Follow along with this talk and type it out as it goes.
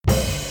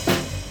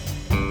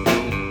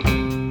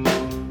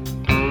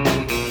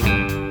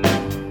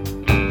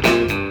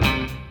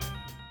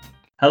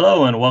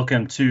Hello and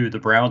welcome to the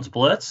Browns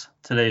Blitz.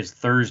 Today is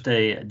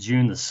Thursday,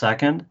 June the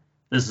 2nd.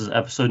 This is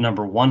episode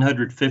number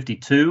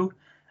 152.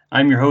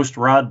 I'm your host,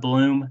 Rod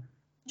Bloom.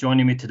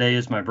 Joining me today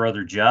is my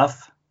brother,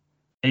 Jeff.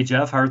 Hey,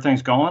 Jeff, how are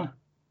things going?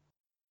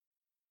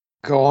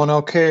 Going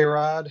okay,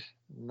 Rod.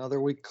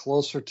 Another week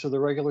closer to the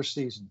regular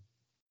season.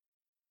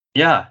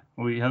 Yeah,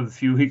 we have a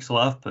few weeks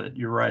left, but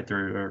you're right.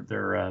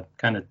 They're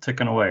kind of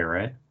ticking away,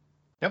 right?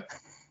 Yep.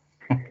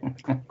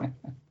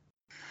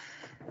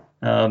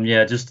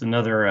 Yeah, just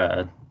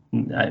another.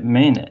 I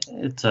mean,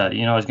 it's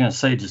I was going to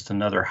say just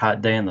another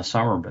hot day in the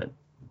summer, but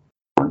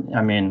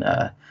I mean,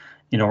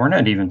 we're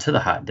not even to the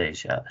hot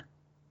days yet.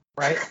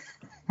 Right.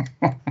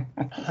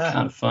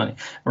 Kind of funny.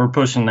 We're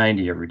pushing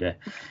 90 every day.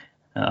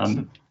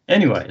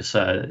 Anyways,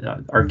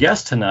 our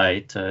guest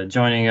tonight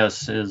joining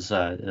us is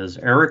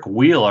Eric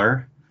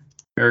Wheeler.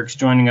 Eric's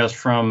joining us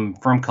from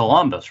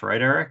Columbus,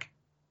 right, Eric?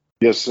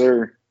 Yes,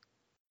 sir.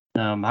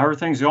 How are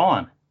things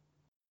going?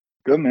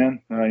 Good,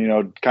 man.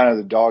 Kind of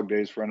the dog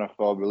days for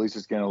NFL, but at least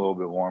it's getting a little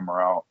bit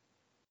warmer out.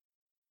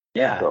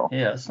 Yeah,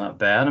 it's not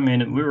bad. I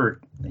mean, we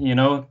were,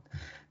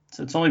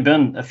 it's only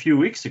been a few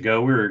weeks ago.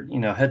 We were,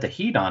 had the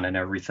heat on and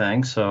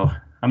everything, so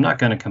I'm not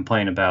going to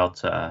complain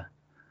about,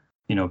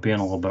 being a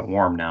little bit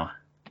warm now.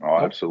 Oh,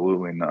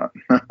 absolutely not.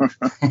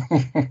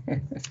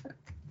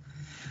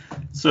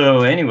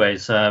 So,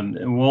 anyways,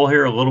 we'll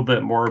hear a little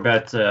bit more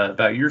about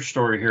your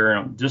story here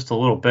in just a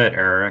little bit,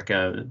 Eric.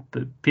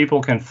 But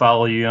people can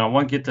follow you. I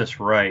want to get this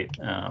right.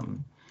 I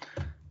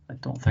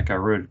don't think I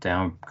wrote it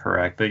down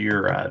correct, but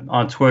you're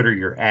on Twitter.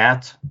 You're @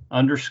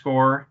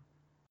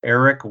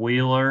 Eric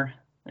Wheeler,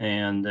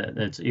 and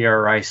it's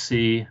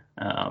ERIC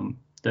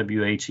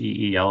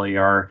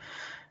WHEELER,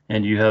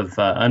 and you have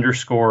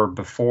 _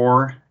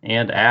 before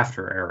and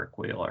after Eric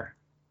Wheeler.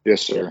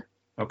 Yes, sir.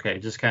 Okay,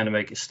 just kind of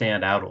make it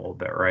stand out a little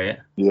bit, right?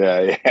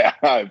 Yeah,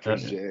 I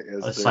appreciate it.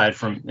 Yes, aside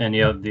from any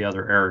of the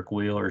other Eric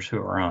Wheelers who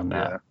are on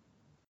that. Yeah.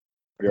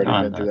 We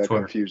already been through that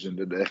Twitter. Confusion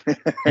today.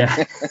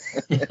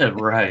 Yeah,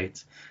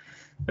 right.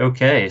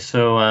 Okay,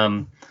 so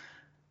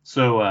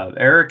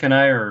Eric and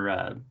I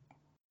are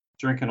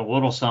drinking a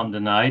little something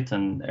tonight,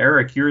 and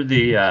Eric, you're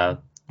the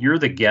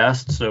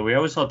guest, so we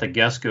always let the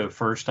guest go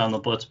first on the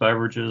Blitz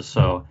beverages.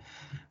 So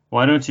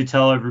why don't you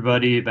tell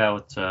everybody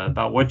about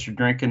what you're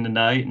drinking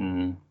tonight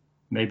and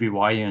maybe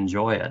why you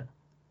enjoy it?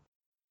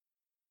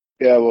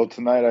 Yeah, well,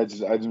 tonight I'm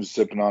just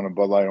sipping on a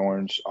Bud Light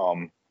Orange.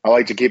 I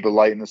like to keep it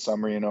light in the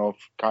summer,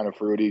 kind of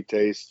fruity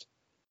taste.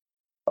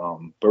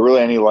 But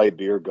really any light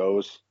beer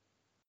goes.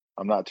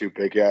 I'm not too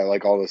picky. I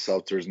like all the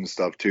seltzers and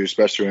stuff too,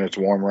 especially when it's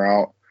warmer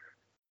out.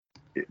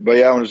 But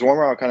yeah, when it's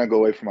warmer out, I kind of go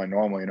away from my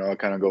normal, I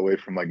kind of go away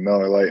from like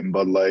Miller Lite and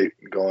Bud Light,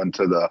 go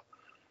into the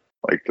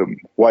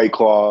White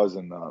Claws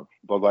and the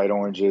Bud Light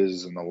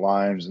Oranges and the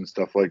limes and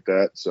stuff like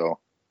that. So,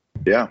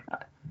 yeah.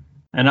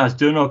 And I was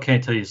doing okay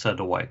until you said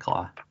the White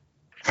Claw.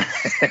 I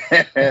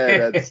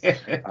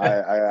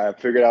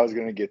figured I was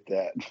going to get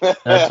that.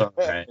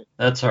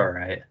 That's all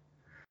right.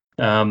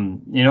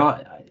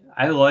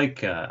 I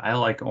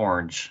like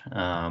orange.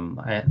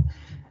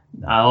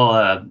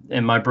 I'll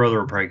and my brother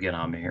will probably get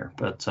on me here,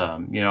 but I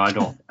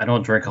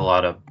don't drink a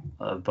lot of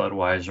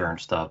Budweiser and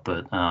stuff,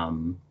 but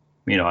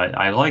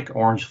I like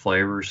orange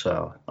flavor,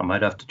 so I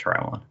might have to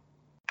try one.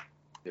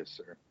 Yes,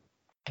 sir.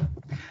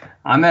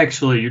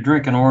 You're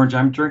drinking orange.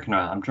 I'm drinking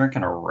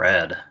a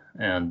red,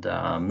 and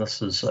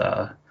this is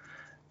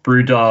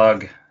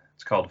BrewDog.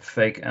 It's called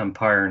Fake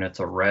Empire, and it's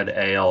a red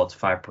ale. It's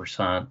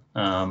 5%.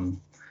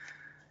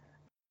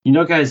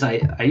 Guys,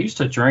 I used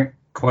to drink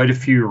quite a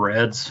few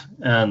reds,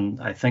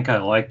 and I think I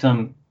liked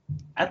them.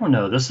 I don't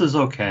know. This is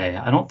okay.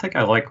 I don't think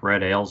I like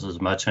red ales as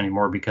much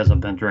anymore because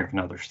I've been drinking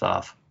other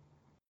stuff.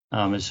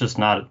 It's just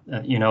not,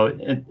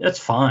 it's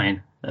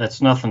fine.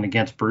 It's nothing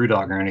against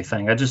BrewDog or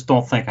anything. I just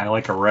don't think I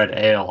like a red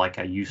ale like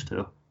I used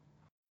to.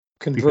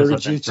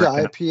 Converted you to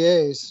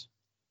IPAs.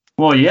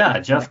 Well, yeah,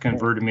 Jeff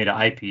converted me to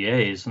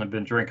IPAs, and I've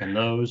been drinking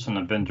those, and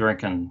I've been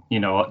drinking,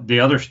 the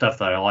other stuff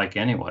that I like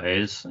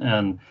anyways.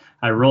 And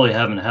I really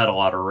haven't had a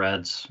lot of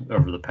reds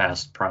over the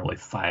past probably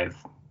five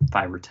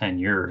or 10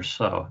 years.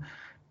 So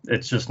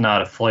it's just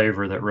not a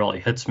flavor that really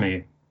hits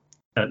me,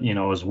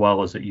 as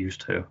well as it used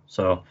to.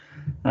 So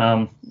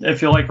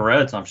if you like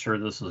reds, I'm sure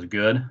this is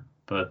good.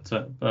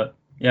 But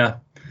yeah,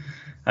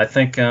 I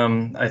think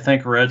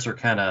reds are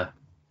kind of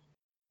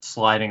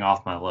sliding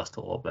off my list a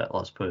little bit.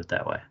 Let's put it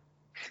that way.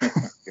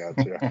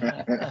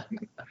 Gotcha.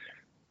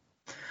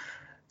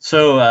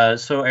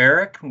 So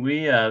Eric,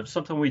 we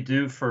something we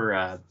do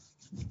for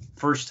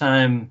first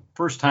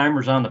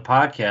timers on the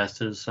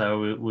podcast is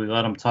we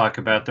let them talk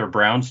about their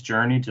Browns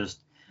journey,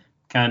 just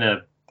kind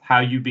of how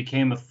you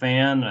became a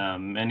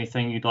fan,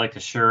 anything you'd like to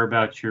share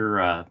about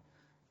your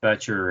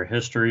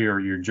history or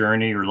your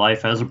journey, your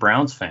life as a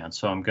Browns fan.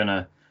 So I'm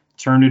gonna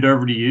turn it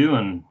over to you,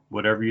 and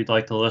whatever you'd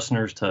like the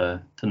listeners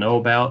to know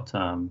about,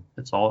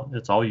 it's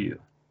all you.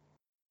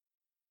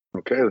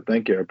 Okay, well,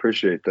 thank you. I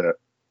appreciate that.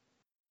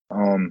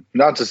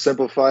 Not to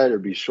simplify it or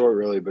be short,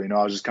 really, but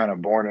I was just kind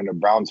of born into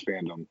Browns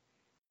fandom,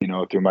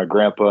 through my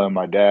grandpa and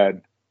my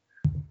dad.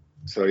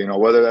 So,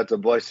 whether that's a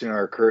blessing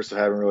or a curse, I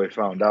haven't really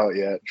found out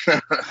yet.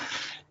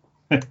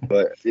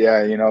 But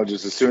yeah,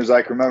 just as soon as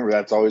I can remember,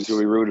 that's always who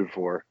we rooted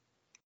for.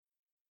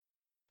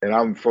 And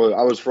I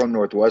was from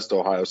Northwest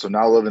Ohio, so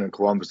now living in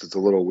Columbus, it's a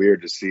little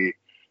weird to see.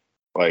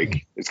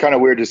 Like, it's kind of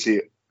weird to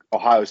see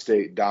Ohio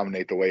State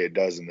dominate the way it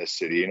does in this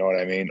city. You know what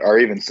I mean? Or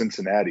even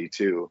Cincinnati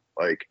too.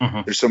 Like,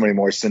 Mhm. there's so many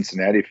more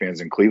Cincinnati fans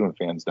than Cleveland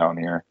fans down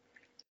here.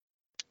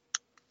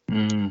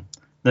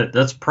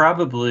 That's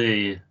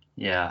probably,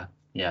 yeah.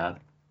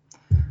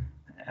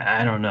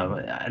 I don't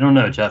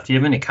know, Jeff. Do you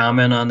have any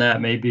comment on that?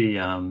 Maybe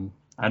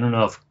I don't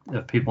know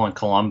if people in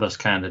Columbus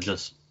kind of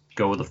just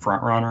go with the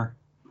front runner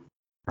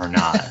or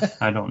not.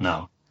 I don't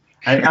know.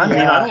 I mean, I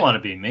Yeah. don't want to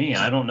be mean.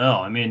 I don't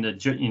know. I mean,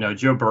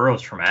 Joe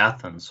Burrow's from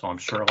Athens, so I'm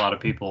sure a lot of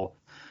people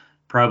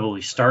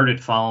probably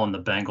started following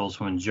the Bengals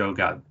when Joe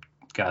got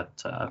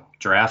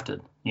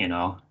drafted.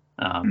 So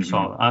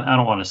I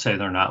don't want to say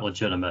they're not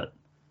legitimate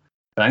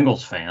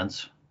Bengals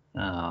fans,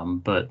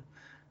 but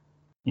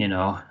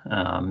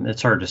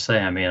it's hard to say.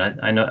 I mean,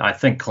 I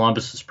think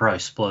Columbus is probably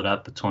split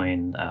up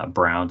between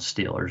Browns,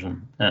 Steelers,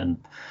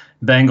 and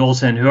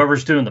Bengals, and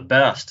whoever's doing the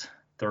best,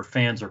 their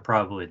fans are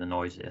probably the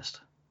noisiest.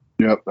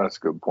 Yep, that's a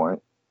good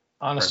point.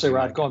 Honestly,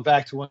 Rod, going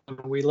back to when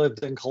we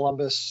lived in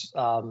Columbus,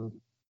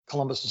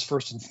 Columbus is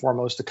first and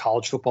foremost a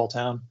college football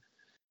town.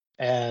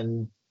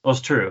 And well,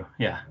 it's true.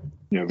 Yeah.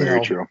 Yeah,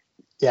 very true.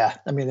 Yeah.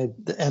 I mean,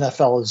 the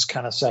NFL is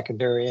kind of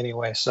secondary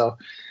anyway. So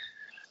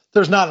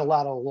there's not a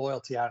lot of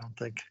loyalty, I don't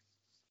think.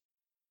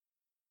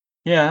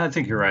 Yeah, I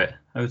think you're right.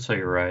 I would say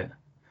you're right.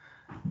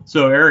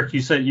 So, Eric,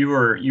 you said you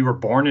were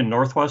born in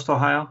Northwest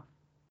Ohio?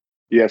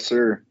 Yes,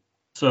 sir.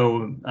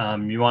 So,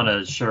 you want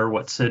to share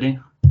what city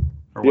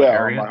or what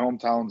area? My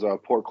hometown's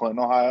Port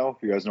Clinton, Ohio.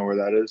 If you guys know where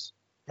that is.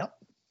 Yep.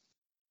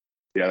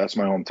 Yeah, that's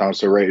my hometown.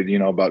 So right,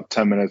 about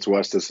 10 minutes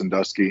west of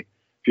Sandusky.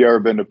 If you ever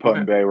been to Put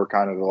in Bay, we're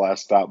kind of the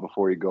last stop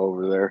before you go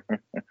over there.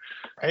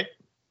 Right.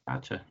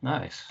 Gotcha.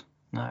 Nice.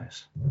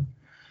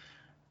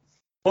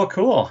 Well,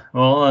 cool.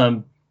 Well,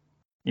 a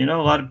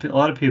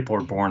lot of people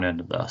are born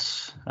into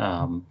this.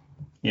 And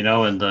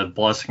the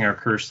blessing or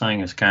curse thing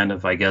is kind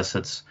of, I guess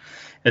it's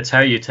how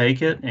you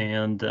take it,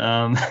 and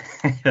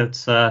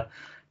it's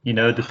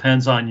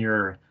depends on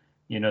your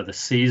the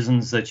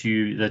seasons that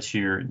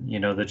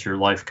your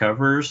life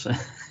covers,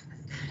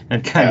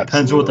 and kind of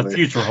depends what the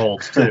future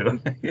holds too.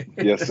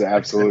 Yes,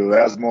 absolutely.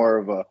 That's more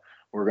of a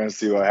we're going to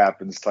see what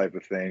happens type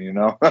of thing,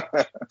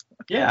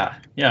 Yeah.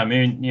 I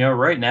mean,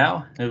 right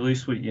now, at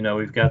least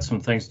we've got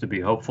some things to be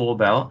hopeful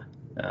about.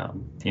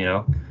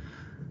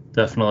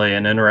 Definitely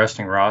an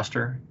interesting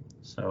roster.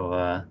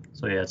 So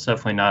yeah, it's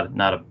definitely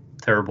not a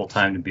terrible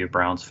time to be a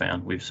Browns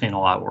fan. We've seen a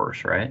lot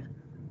worse, right?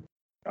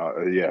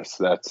 Yes,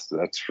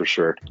 that's for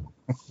sure.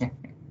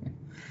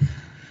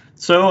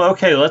 So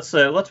okay, let's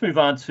move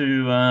on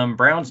to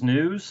Browns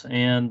news,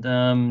 and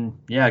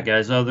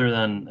guys, other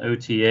than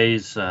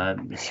OTAs,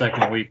 the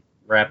second week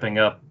wrapping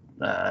up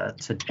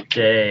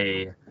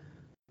today.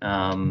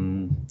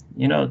 There's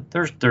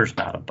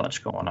not a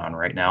bunch going on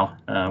right now.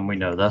 We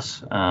know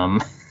this.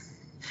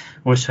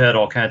 Wish I had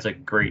all kinds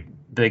of great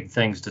big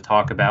things to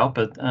talk about,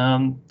 but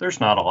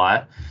there's not a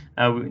lot.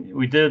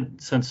 We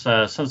did since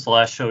the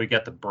last show, we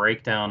got the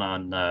breakdown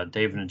on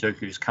David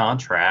Njoku's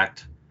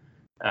contract.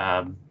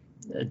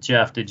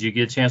 Jeff, did you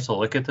get a chance to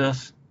look at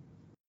this?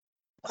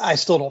 I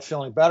still don't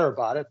feel any better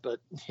about it, but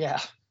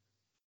yeah.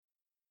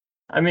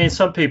 I mean,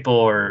 some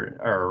people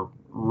are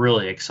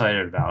really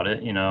excited about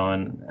it,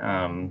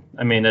 and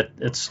I mean,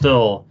 it's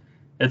still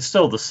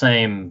the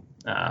same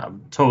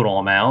total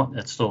amount.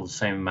 It's still the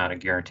same amount of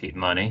guaranteed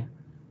money.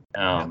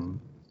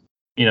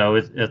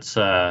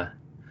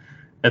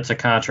 It's a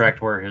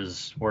contract where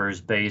his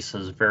base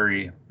is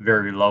very,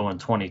 very low in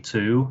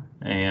 22,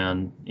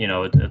 and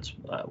it's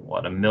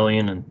 $1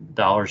 million in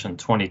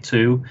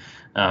 22,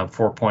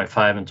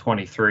 4.5 in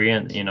 23,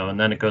 and and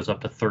then it goes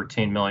up to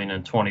 13 million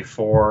in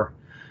 24,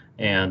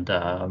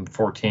 and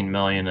 14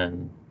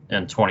 million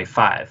in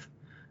 25.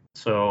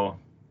 So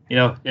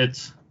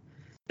it's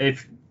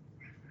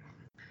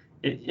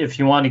if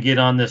you want to get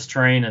on this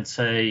train and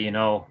say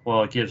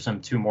well, it gives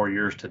him 2 more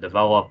years to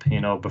develop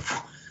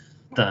before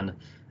then.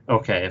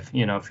 Okay, if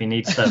he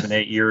needs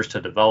 7-8 years to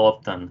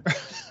develop, then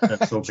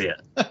so be it.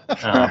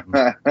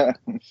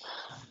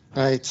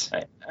 Right.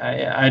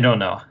 I don't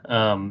know.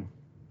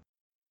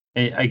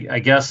 I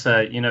guess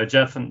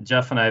Jeff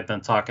and I have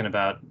been talking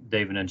about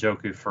David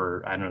Njoku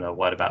for I don't know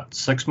about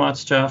 6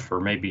 months, Jeff, or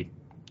maybe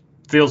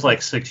feels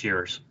like 6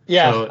 years.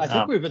 Yeah, so, I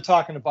think we've been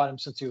talking about him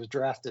since he was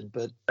drafted,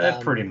 but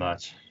pretty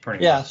much.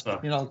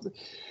 So.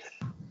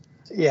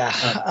 Yeah.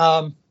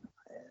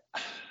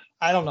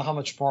 I don't know how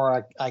much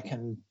more I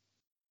can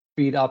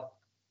beat up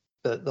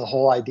the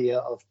whole idea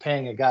of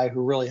paying a guy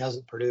who really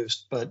hasn't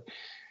produced. But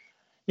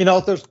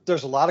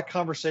there's a lot of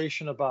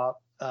conversation about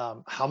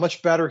how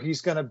much better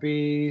he's going to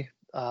be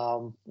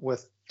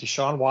with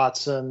Deshaun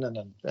Watson and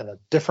a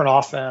different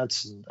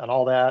offense and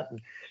all that.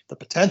 And the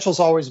potential's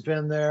always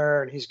been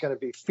there, and he's going to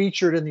be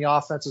featured in the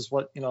offense, is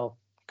what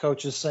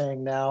coach is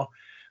saying now.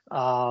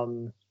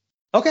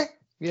 Okay,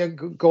 yeah,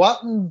 go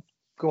out and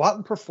Go out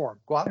and perform.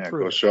 Go out and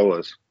prove go it. show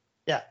us.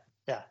 Yeah,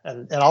 yeah.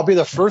 And I'll be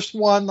the first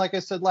one, like I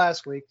said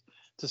last week,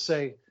 to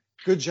say,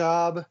 good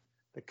job.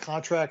 The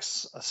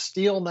contract's a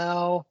steal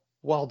now.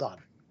 Well done.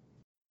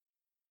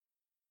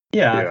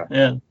 Yeah.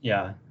 And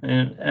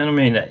I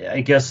mean, I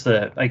guess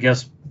the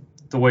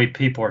way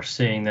people are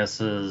seeing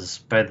this is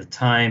by the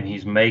time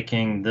he's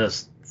making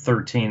this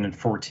 13 and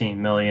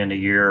 14 million a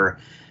year,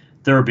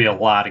 there will be a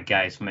lot of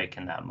guys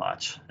making that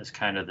much. It's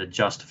kind of the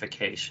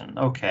justification.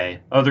 Okay,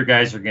 other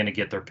guys are going to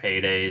get their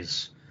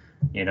paydays,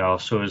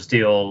 so his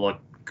deal will look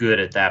good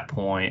at that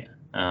point.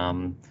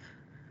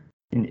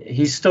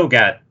 He's still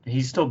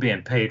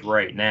being paid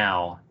right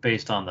now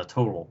based on the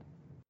total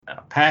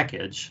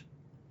package,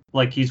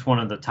 like he's one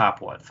of the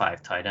top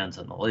 5 tight ends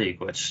in the league,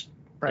 which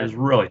is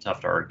really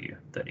tough to argue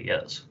that he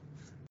is.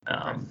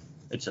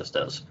 It just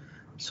is.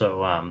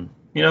 So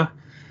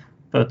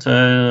but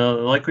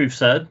like we've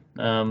said,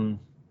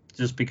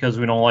 just because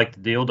we don't like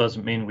the deal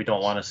doesn't mean we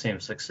don't want to see him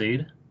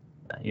succeed.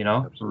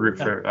 I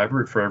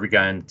root for every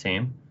guy on the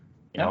team.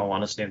 I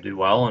want to see him do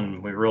well,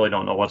 and we really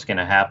don't know what's going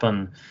to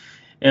happen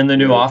in the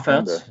new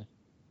offense.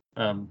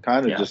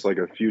 Just like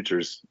a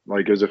futures,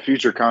 like as a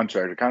future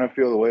contract. I kind of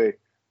feel the way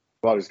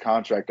about his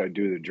contract I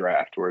do the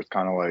draft, where it's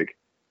kind of like,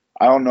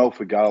 I don't know if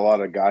we got a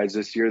lot of guys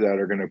this year that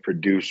are going to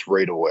produce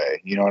right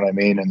away. You know what I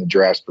mean? In the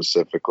draft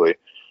specifically.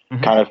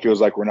 Mm-hmm. Kind of feels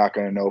like we're not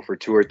going to know for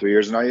 2 or 3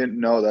 years. And I didn't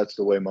know that's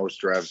the way most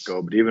drafts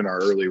go, but even our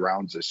early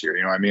rounds this year,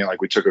 you know what I mean?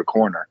 Like we took a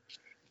corner,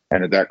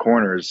 and at that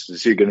corner,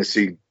 is he going to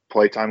see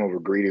play time over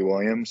Greedy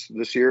Williams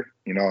this year?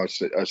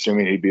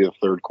 Assuming he'd be the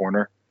third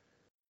corner.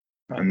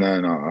 And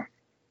then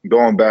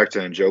going back to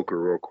Njoku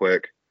real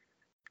quick.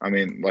 I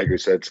mean, like I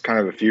said, it's kind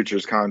of a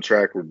futures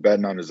contract. We're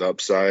betting on his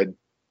upside,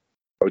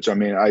 which I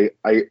mean,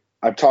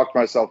 I've talked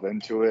myself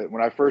into it.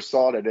 When I first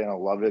saw it, I didn't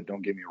love it.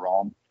 Don't get me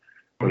wrong.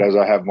 But as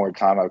I have more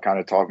time, I've kind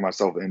of talked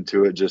myself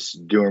into it,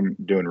 just doing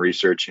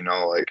research,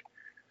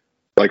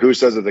 like who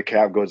says that the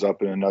cap goes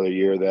up in another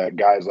year, that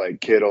guys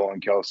like Kittle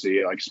and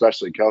Kelsey, like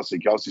especially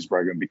Kelsey's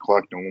probably going to be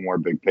collecting one more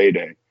big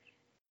payday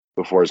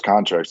before his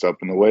contract's up.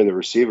 And the way the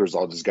receivers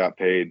all just got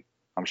paid,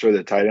 I'm sure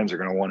the tight ends are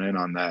going to want in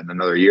on that in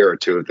another year or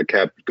two if the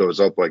cap goes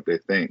up like they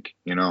think,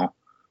 Well,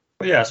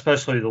 yeah,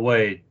 especially the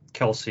way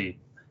Kelsey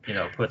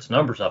puts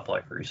numbers up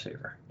like a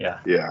receiver. Yeah.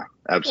 Yeah,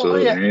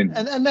 absolutely. Well,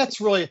 yeah. And that's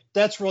really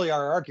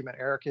our argument,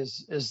 Eric,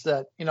 is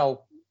that,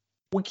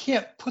 we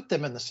can't put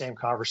them in the same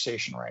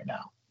conversation right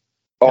now.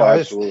 Oh,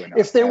 absolutely not.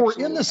 If they were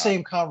in the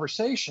same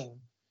conversation,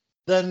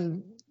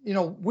 then,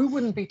 we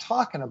wouldn't be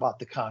talking about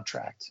the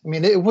contract. I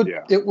mean, it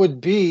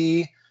would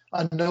be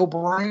a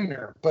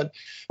no-brainer, but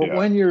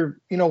when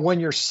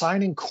you're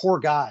signing core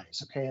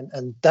guys, okay,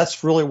 and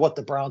that's really what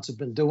the Browns have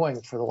been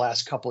doing for the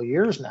last couple of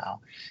years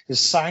now, is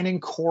signing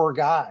core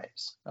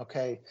guys.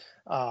 Okay,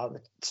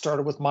 it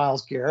started with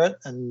Myles Garrett,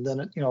 and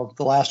then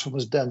the last one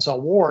was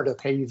Denzel Ward.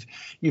 Okay,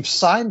 you've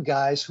signed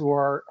guys who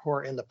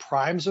are in the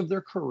primes of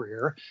their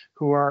career,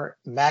 who are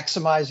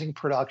maximizing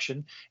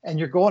production, and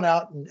you're going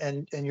out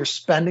and you're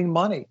spending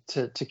money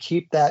to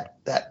keep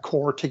that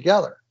core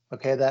together.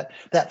 Okay,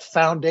 that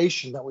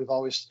foundation that we've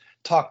always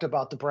talked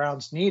about the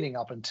Browns needing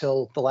up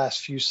until the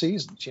last few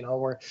seasons,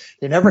 where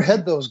they never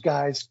had those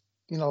guys,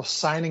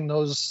 signing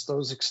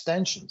those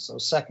extensions,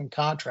 those second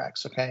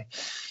contracts. Okay,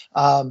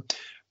 and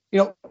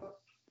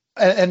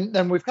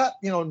we've got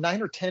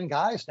 9 or 10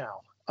 guys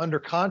now under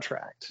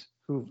contract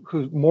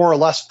who more or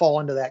less fall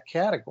into that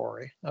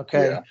category.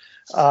 Okay,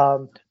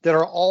 that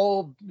are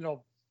all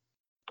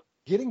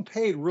getting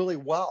paid really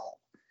well.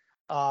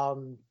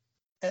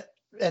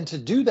 And to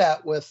do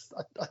that with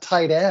a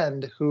tight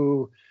end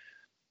who,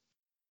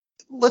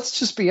 let's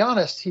just be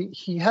honest,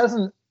 he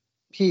hasn't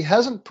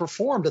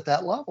performed at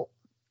that level.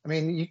 I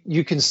mean,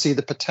 you can see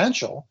the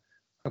potential,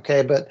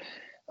 okay, but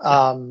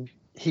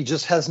he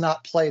just has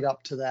not played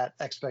up to that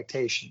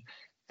expectation.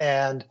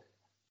 And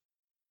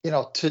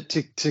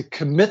to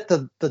commit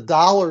the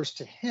dollars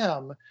to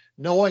him,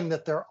 knowing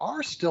that there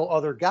are still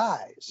other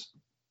guys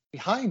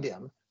behind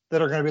him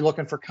that are going to be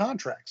looking for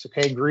contracts.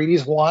 Okay,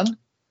 Greedy's one.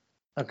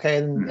 Okay,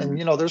 and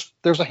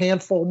there's a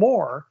handful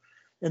more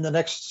in the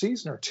next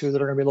season or two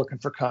that are going to be looking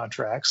for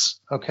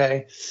contracts.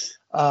 Okay,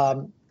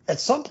 at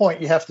some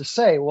point you have to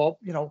say, well,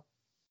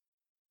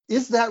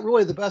 is that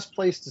really the best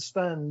place to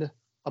spend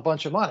a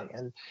bunch of money?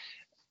 And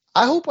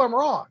I hope I'm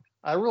wrong.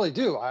 I really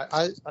do.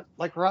 I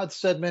like Rod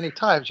said many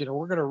times,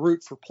 we're going to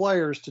root for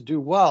players to do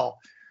well.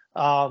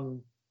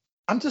 I'm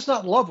just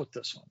not in love with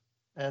this one,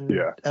 and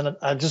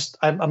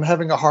I'm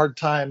having a hard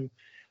time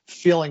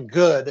feeling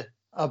good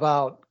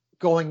about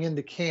going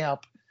into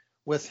camp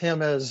with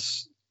him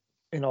as,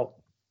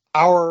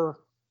 our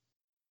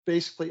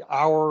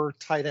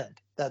tight end.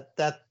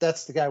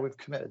 That's the guy we've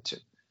committed to.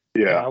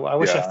 Yeah, I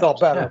wish I felt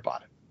better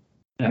about it.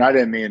 And I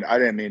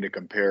didn't mean to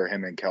compare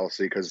him and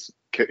Kelsey, because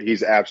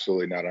he's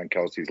absolutely not on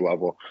Kelsey's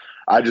level.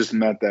 I just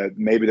meant that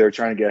maybe they're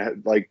trying to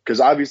get,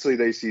 because obviously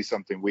they see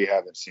something we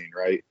haven't seen,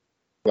 right?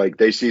 Like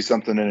they see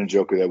something in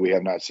Njoku that we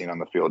have not seen on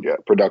the field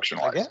yet, production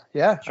wise.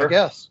 Yeah, sure. I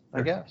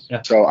guess.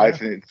 Yeah. So I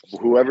think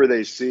whoever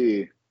they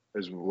see,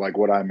 is like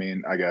what I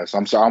mean. I guess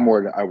I'm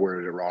sorry. I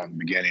worded it wrong in the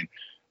beginning,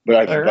 but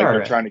I think like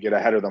they're trying to get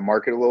ahead of the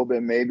market a little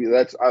bit. Maybe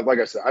that's like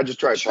I said. I just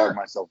try to talk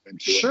myself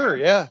into it. Sure,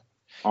 yeah.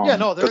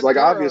 No, because like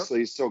obviously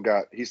he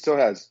still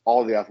has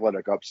all the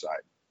athletic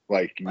upside.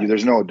 Like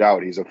there's no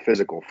doubt he's a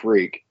physical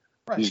freak.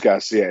 Right. You just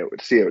got to see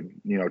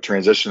it,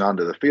 transition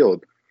onto the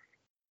field.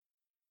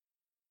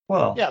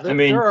 Well, yeah,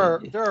 there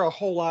are a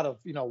whole lot of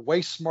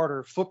way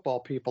smarter football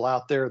people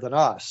out there than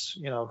us,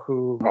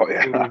 who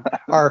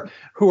are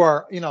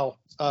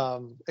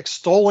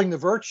extolling the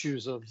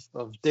virtues of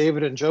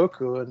David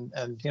Njoku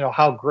and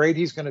how great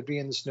he's going to be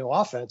in this new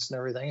offense and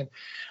everything. And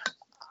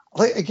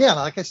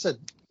like I said,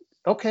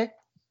 okay,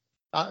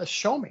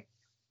 show me.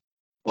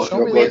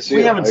 Well,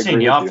 we haven't seen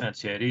the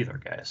offense yet either,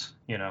 guys.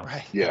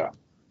 Right? Yeah.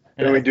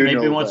 And we do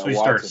maybe once we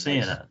start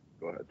seeing it.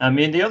 I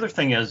mean, the other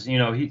thing is,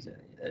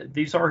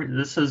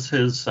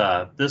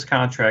 this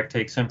contract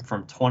takes him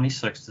from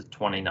 26 to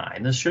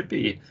 29. This should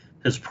be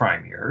his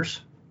prime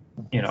years,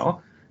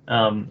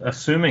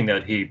 assuming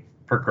that he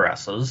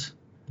progresses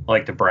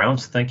like the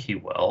Browns think he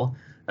will,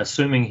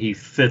 assuming he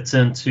fits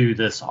into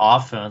this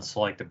offense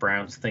like the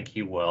Browns think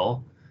he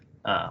will,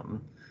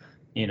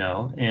 he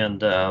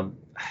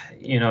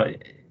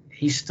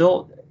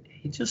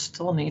just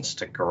still needs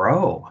to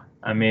grow.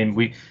 I mean,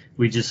 we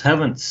just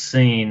haven't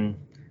seen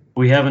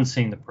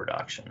the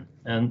production,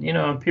 and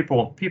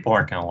people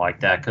aren't going to like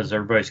that because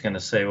everybody's going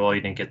to say, well,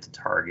 he didn't get the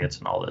targets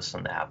and all this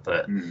and that.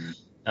 But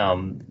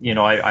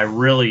I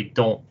really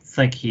don't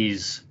think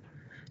he's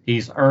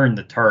earned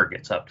the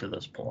targets up to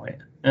this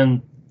point.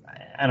 And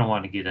I don't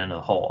want to get into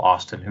the whole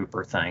Austin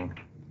Hooper thing.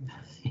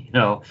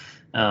 And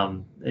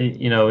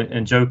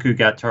Njoku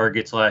got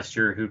targets last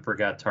year. Hooper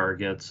got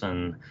targets,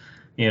 and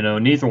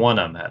neither one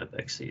of them had a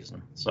big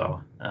season.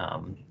 So.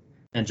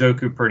 And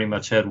Njoku pretty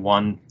much had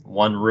one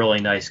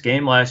really nice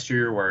game last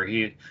year where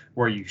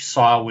you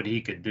saw what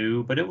he could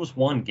do, but it was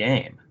one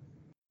game.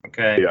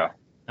 Okay. Yeah.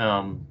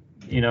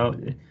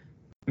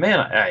 Man,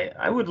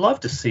 I would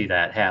love to see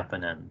that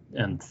happen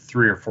in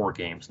 3 or 4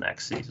 games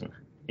next season.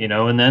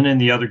 And then in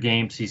the other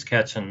games he's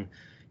catching,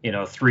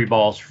 3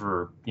 balls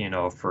for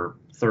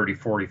 30,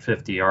 40,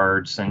 50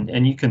 yards,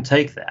 and you can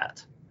take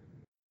that.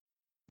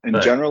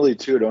 And generally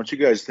too, don't you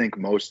guys think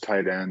most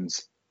tight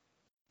ends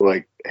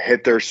like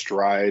hit their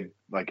stride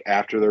like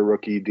after their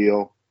rookie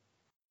deal?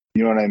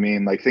 You know what I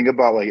mean? Like think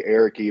about like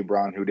Eric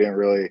Ebron, who didn't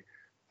really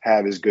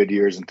have his good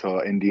years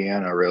until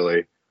Indiana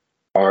really,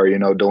 or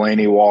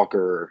Delaney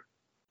Walker,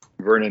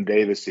 Vernon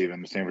Davis,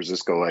 even San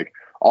Francisco. Like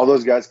all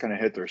those guys kind of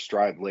hit their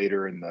stride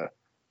later in the.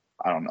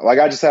 I don't know. Like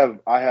I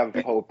have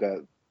hope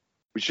that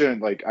we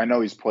shouldn't like. I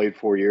know he's played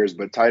 4 years,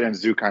 but tight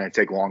ends do kind of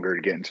take longer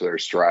to get into their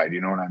stride.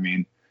 You know what I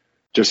mean?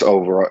 Just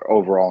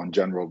overall in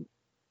general.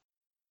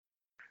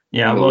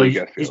 Yeah, well,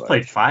 he's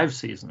played 5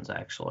 seasons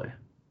actually.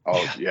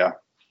 Oh yeah,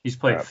 he's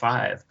played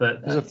 5,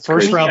 but he's a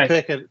first round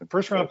pick,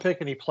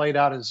 and he played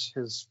out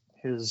his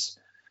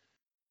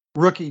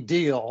rookie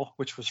deal,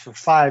 which was for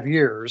 5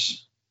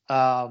 years,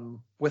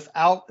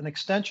 without an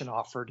extension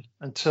offered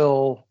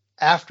until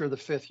after the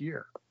 5th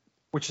year,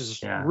 which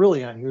is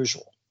really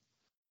unusual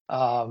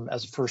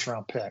as a first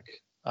round pick.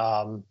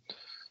 To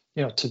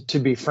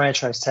be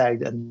franchise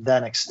tagged and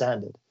then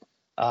extended.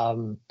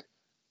 It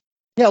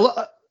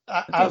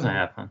doesn't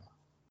happen.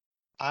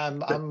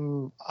 I'm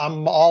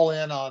all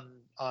in on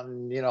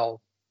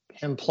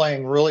him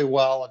playing really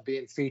well and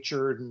being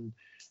featured, and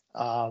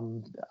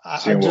I'm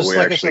just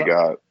like I said,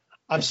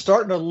 I'm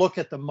starting to look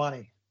at the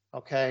money.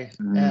 Okay,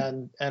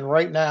 and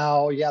right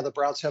now, the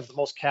Browns have the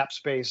most cap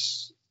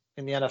space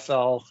in the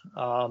NFL,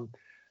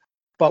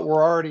 but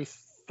we're already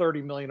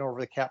 $30 million over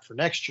the cap for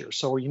next year,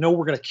 so we're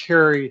going to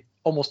carry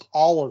almost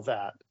all of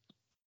that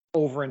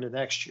over into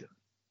next year.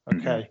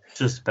 Okay.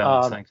 Just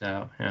balance things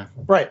out. Yeah.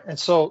 Right. And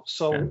so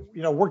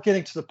we're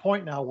getting to the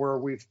point now where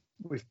we've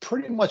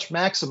pretty much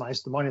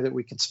maximized the money that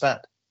we can spend.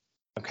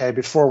 Okay.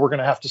 Before we're going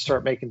to have to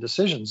start making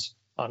decisions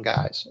on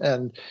guys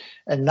and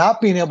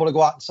not being able to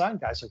go out and sign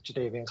guys like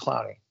Jadeveon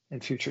Clowney in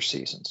future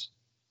seasons.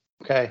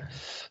 Okay.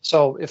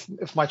 So if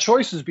my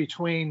choice is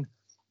between,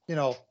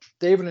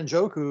 David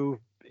Njoku,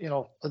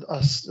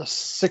 a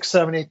 6,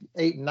 7,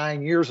 8,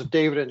 9 years of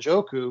David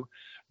Njoku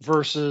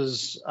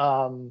versus,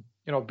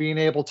 being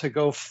able to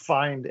go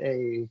find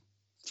a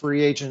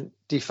free agent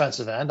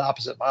defensive end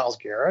opposite Myles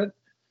Garrett,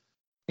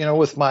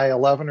 with my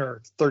 11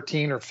 or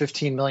 13 or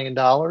 $15 million,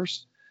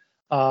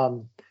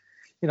 and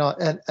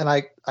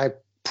I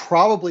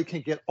probably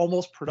can get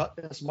almost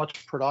as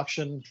much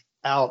production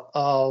out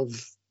of,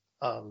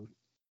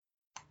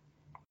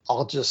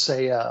 I'll just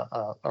say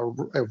a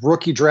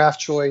rookie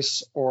draft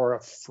choice or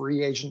a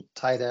free agent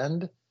tight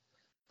end.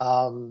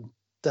 Then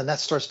that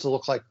starts to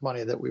look like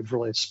money that we've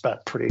really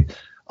spent pretty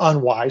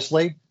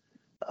unwisely.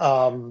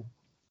 Let's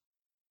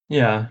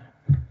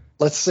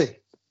see.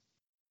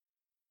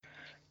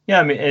 Yeah,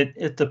 I mean,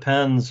 it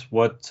depends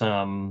what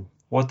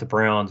the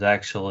Browns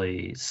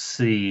actually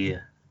see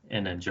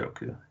in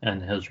Njoku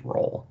and his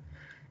role,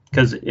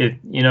 because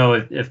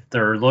if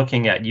they're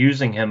looking at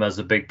using him as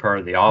a big part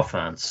of the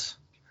offense,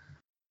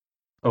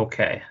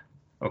 okay,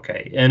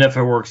 Okay, and if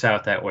it works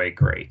out that way,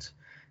 great.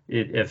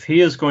 If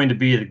he is going to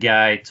be the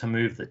guy to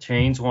move the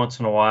chains once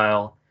in a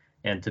while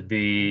and to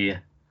be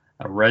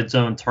a red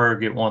zone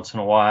target once in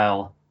a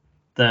while,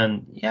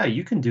 then yeah,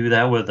 you can do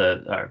that with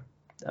a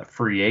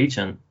free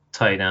agent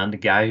tight end, a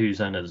guy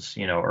who's in his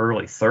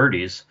early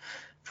 30s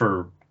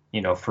for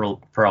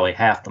probably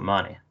half the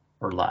money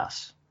or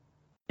less,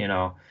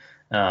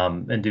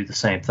 and do the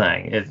same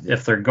thing.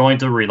 If they're going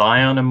to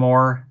rely on him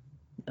more,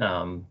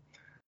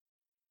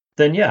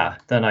 then yeah,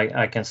 then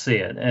I can see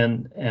it.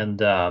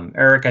 And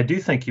Eric, I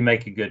do think you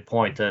make a good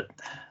point that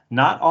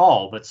not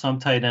all, but some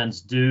tight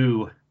ends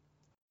do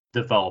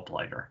develop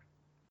later.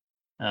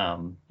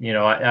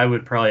 I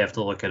would probably have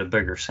to look at a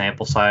bigger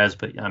sample size,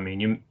 but I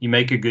mean, you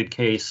make a good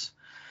case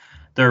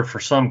there for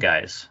some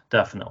guys,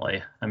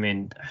 definitely. I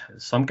mean,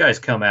 some guys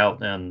come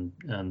out and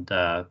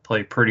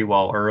play pretty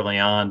well early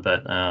on,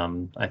 but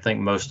I think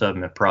most of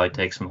them, it probably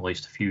takes them at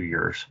least a few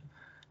years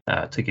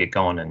to get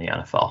going in the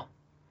NFL.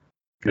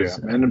 Yeah,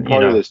 and then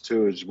part of this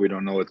too is we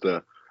don't know what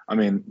to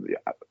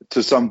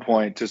some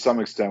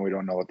extent, we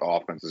don't know what the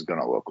offense is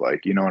going to look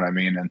like. You know what I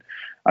mean? And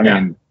I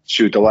mean,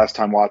 shoot, the last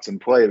time Watson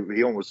played,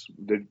 he almost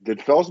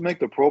did Fells make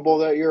the Pro Bowl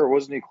that year, or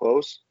wasn't he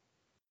close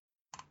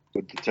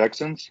with the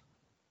Texans?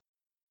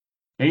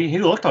 He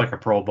looked like a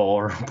Pro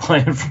Bowler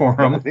playing for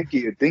him. I think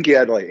he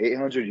had like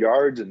 800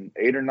 yards and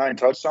 8 or 9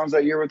 touchdowns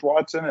that year with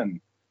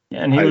Watson,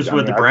 and he was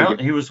with the Browns.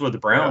 He was with the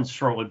Browns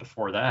shortly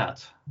before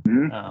that.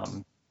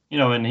 Mm-hmm.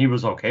 And he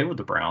was okay with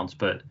the Browns,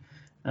 but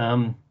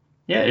I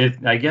guess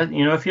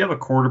if you have a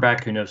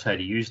quarterback who knows how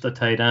to use the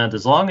tight end,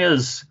 as long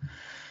as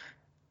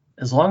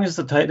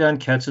the tight end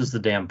catches the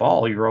damn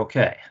ball, you're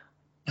okay.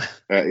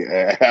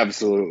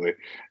 Absolutely.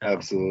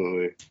 Yep.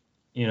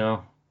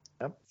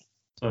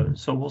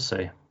 So we'll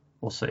see.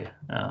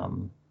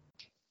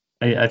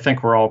 I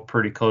think we're all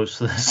pretty close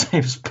to the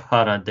same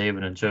spot on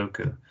David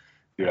Njoku.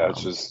 Yeah,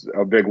 it's just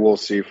a big we'll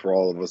see for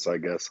all of us, I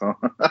guess, huh?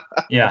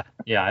 Yeah,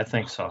 I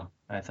think so.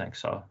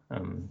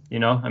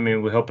 I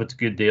mean, we hope it's a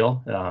good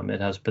deal.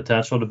 It has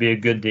potential to be a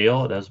good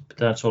deal. It has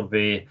potential to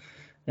be,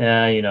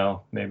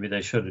 maybe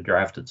they should have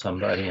drafted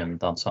somebody and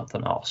done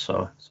something else.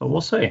 So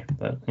we'll see.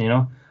 But,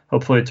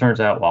 hopefully it turns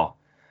out well.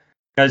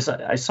 Guys,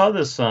 I saw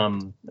this. There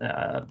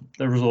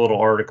was a little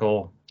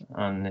article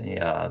on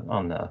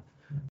the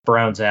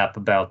Browns app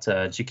about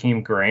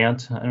Jakeem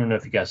Grant. I don't know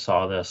if you guys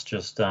saw this.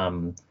 Just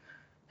him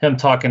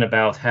talking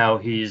about how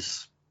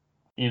he's,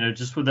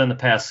 just within the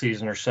past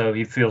season or so,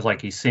 he feels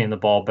like he's seeing the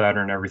ball better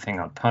and everything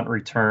on punt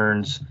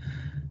returns.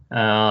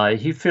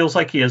 He feels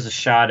like he has a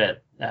shot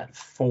at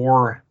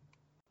 4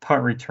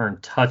 punt return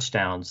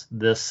touchdowns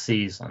this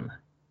season.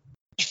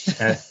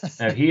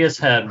 Now he has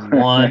had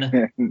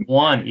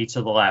one each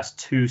of the last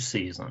 2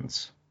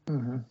 seasons.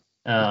 Mm-hmm.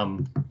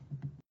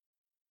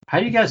 How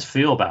do you guys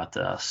feel about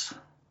this?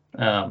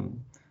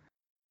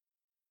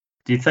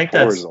 Do you think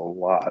that's 4's a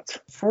lot?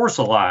 4's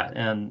a lot.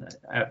 And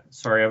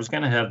sorry, I was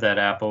going to have that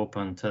app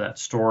open to that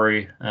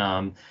story.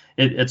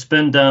 It's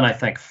been done, I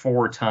think,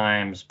 4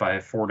 times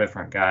by 4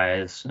 different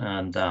guys,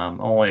 and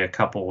only a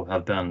couple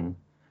have been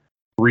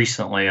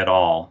recently at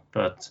all.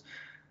 But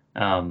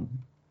I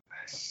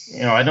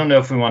don't know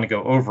if we want to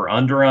go over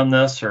under on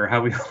this or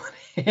how we want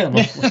to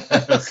handle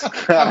this.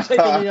 I'm taking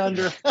the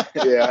under.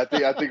 Yeah, I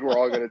think we're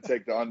all going to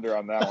take the under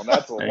on that one.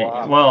 That's a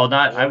lot. Well,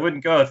 I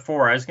wouldn't go at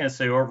 4. I was going to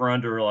say over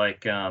under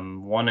like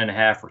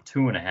 1.5 or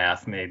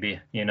 2.5 maybe.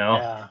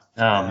 Yeah.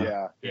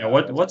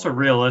 What's a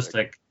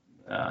realistic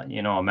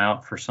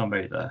amount for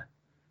somebody to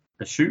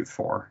shoot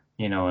for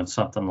in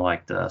something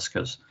like this?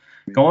 Because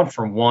going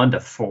from 1 to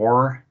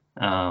 4,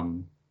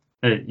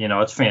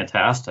 it's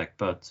fantastic,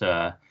 but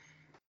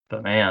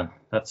man,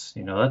 that's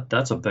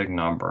that's a big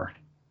number.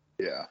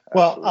 Yeah.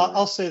 Well,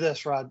 I'll say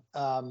this, Rod.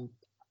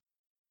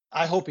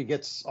 I hope he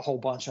gets a whole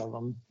bunch of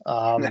them.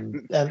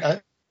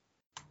 And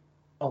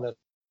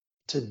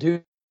to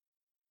do,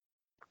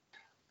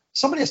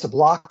 somebody has to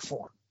block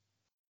for him.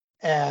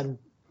 And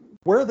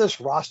where this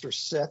roster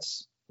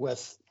sits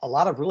with a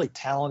lot of really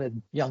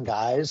talented young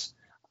guys,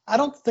 I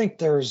don't think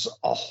there's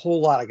a whole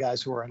lot of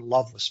guys who are in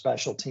love with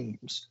special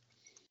teams.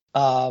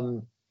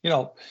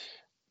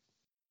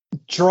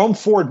 Jerome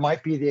Ford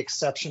might be the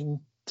exception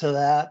to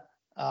that.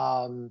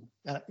 And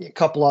a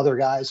couple other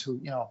guys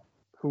who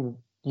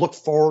look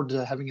forward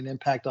to having an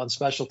impact on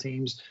special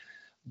teams,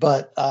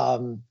 but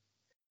I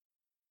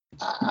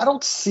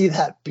don't see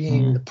that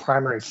being the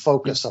primary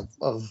focus of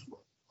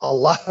a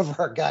lot of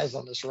our guys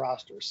on this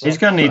roster. So he's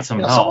going to need some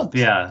help.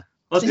 Yeah.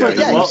 If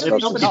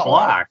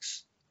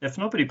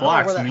nobody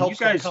blocks, I mean, you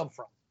guys come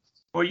from.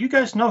 Well, you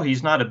guys know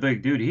he's not a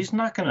big dude. He's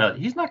not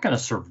gonna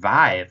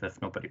survive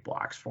if nobody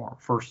blocks for him.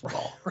 First of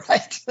all,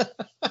 right?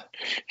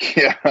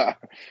 Yeah.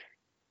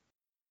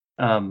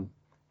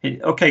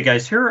 Okay,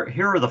 guys. Here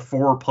are the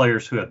 4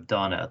 players who have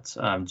done it.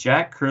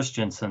 Jack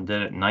Christensen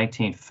did it in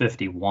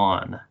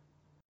 1951.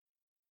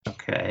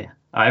 Okay,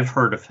 I've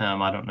heard of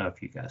him. I don't know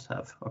if you guys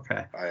have.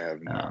 Okay, I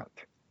have not.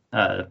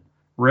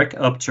 Rick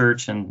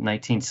Upchurch in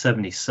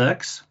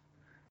 1976.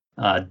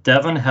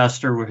 Devin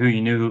Hester, who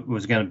you knew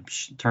was going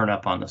to turn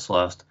up on this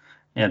list,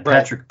 and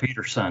Patrick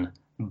Peterson,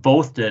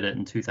 both did it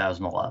in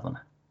 2011.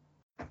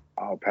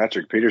 Oh,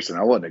 Patrick Peterson.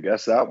 I wouldn't have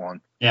guessed that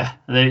one. Yeah,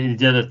 they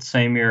did it the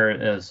same year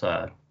as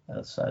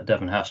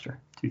Devin Hester,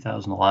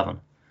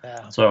 2011.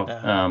 Yeah.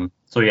 So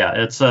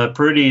yeah, it's a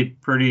pretty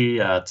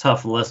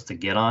tough list to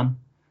get on.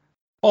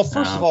 Well,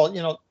 first of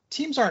all,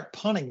 teams aren't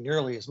punting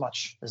nearly as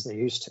much as they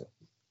used to.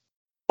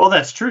 Well,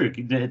 that's true.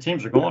 The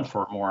teams are going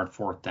for more on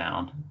fourth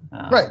down.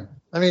 Right.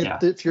 I mean,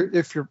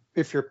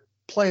 if you're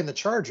playing the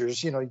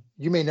Chargers, you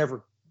may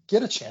never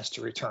get a chance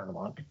to return them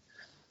on.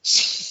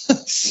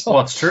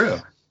 Well, it's true.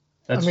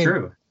 That's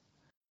true.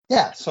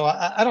 Yeah. So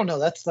I don't know.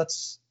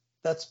 That's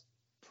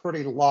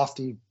pretty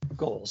lofty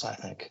goals, I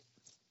think.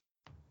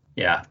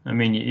 Yeah. I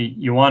mean,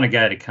 you want a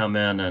guy to come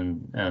in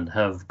and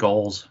have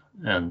goals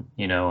and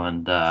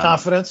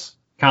confidence.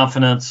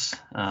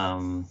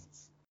 But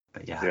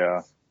yeah.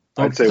 Yeah.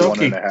 I'd say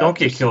 1.5. Don't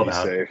get killed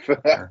out. Safe.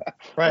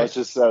 Right. Let's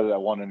just set it at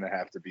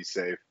 1.5 to be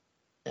safe.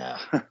 Yeah.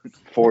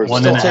 4 is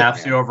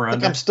 1.5 the over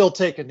under. I'm still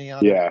taking the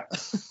under. Yeah.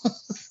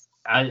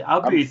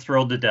 I'll be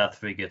thrilled to death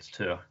if he gets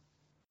 2.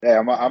 Yeah,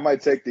 I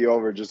might take the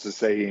over just to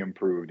say he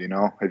improved.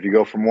 If you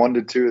go from 1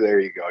 to 2, there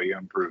you go. You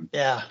improved.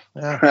 Yeah.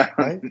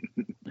 Right.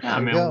 I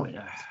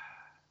mean,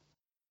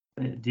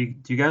 do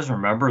you guys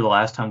remember the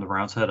last time the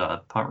Browns had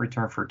a punt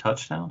return for a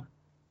touchdown?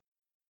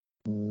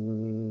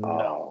 No.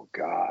 Oh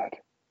God.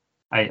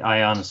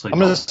 I honestly. I'm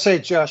going to say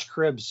Josh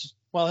Cribbs.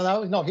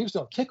 Well, no, he was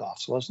doing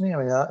kickoffs, wasn't he? I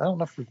mean, I don't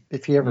know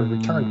if he ever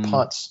returned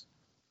punts.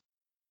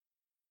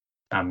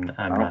 I'm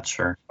not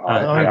sure.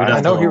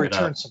 I know he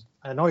returned some.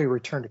 I know he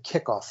returned a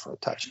kickoff for a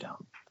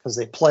touchdown because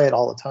they play it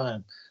all the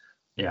time.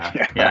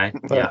 Yeah.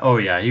 Oh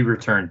yeah, he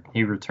returned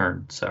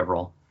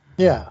several.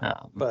 Yeah,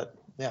 but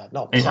yeah,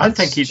 no. Punts, I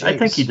think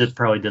he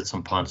probably did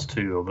some punts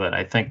too, but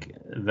I think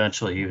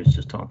eventually he was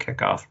just doing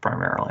kickoffs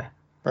primarily.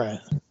 Right.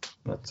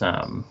 But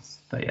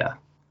yeah.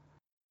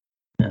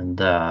 And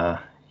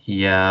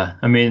yeah,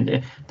 I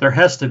mean, there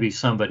has to be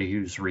somebody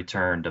who's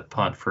returned a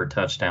punt for a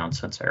touchdown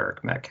since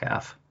Eric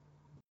Metcalf.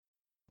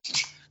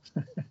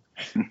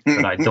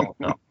 But I don't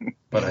know.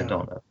 I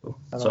don't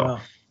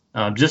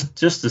know. Just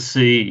to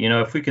see,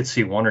 if we could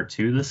see 1 or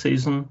 2 this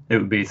season, it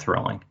would be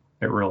thrilling.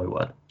 It really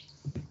would.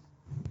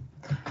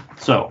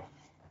 So,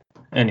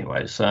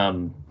 anyways,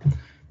 guys,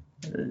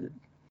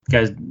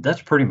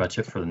 that's pretty much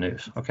it for the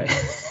news. Okay,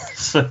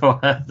 so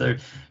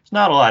there's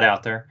not a lot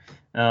out there.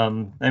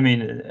 I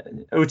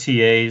mean,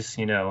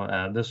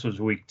 OTAs. This was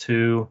week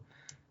 2.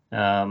 You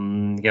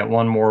got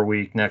one more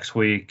week next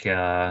week.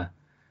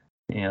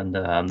 And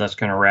that's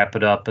going to wrap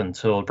it up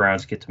until the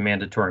Browns get to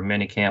mandatory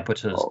minicamp,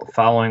 which is the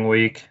following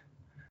week.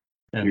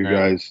 And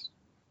do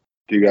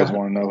you guys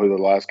want to know who the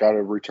last guy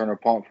to return a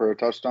punt for a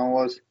touchdown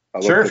was?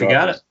 Sure, if you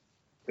got it.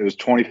 It was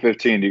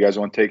 2015. Do you guys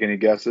want to take any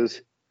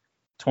guesses?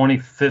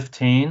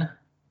 2015?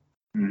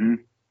 Mm-hmm.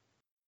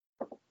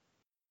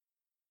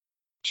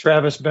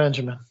 Travis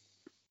Benjamin.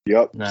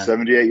 Yep,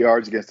 78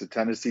 yards against the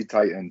Tennessee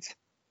Titans.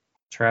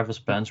 Travis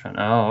Benjamin.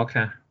 Oh,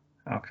 okay.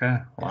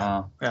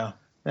 Wow. Yeah.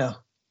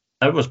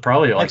 That was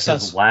probably like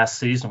his last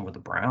season with the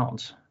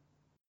Browns.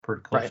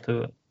 Pretty close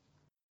to it.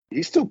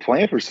 He's still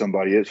playing for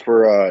somebody. It's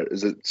for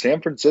is it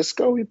San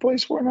Francisco he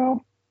plays for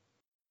now?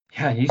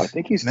 Yeah, I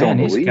think he's still in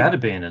the league. He's got to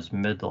be in his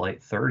mid to late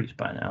 30s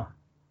by now,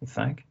 you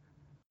think?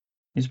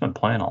 He's been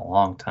playing a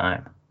long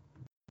time.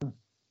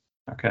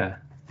 Okay.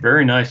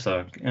 Very nice,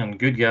 though. And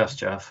good guess,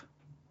 Jeff.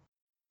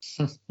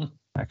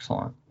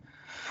 Excellent.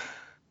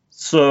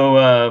 So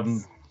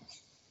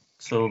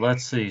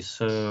let's see.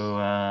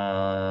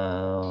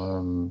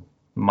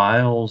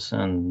 Miles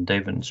and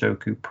David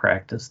Njoku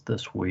practiced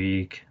this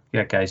week.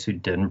 You got guys who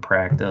didn't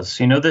practice.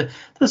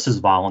 This is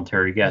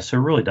voluntary, guys, so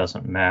it really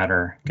doesn't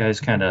matter. Guys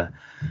kind of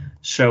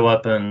show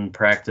up and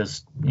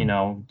practice,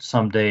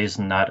 some days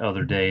and not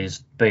other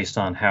days based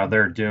on how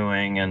they're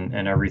doing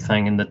and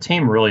everything. And the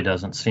team really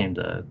doesn't seem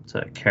to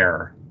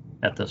care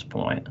at this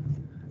point.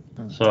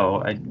 So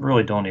I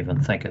really don't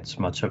even think it's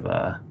much of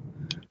a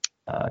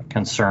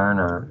concern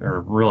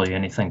or really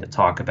anything to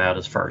talk about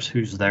as far as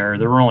who's there.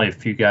 There were only a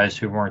few guys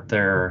who weren't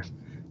there.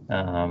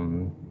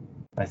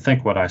 I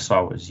think what I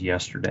saw was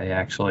yesterday,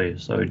 actually.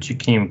 So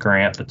Jakeem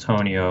Grant,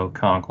 Bitonio,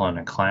 Conklin,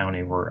 and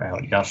Clowney were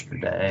out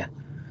yesterday.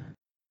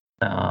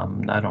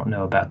 I don't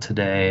know about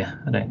today.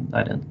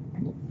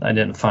 I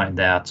didn't find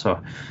that.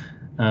 So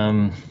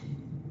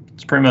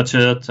it's pretty much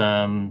it.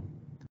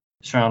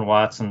 Sean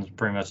Watson's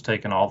pretty much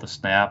taken all the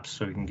snaps,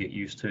 so we can get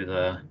used to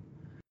the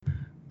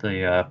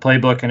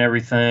playbook and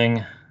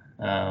everything.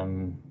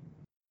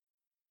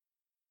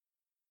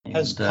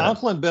 Has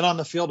Conklin been on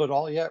the field at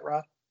all yet,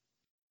 Rod?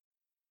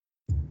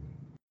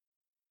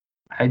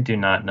 I do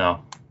not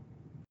know.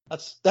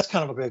 That's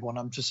kind of a big one.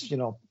 I'm just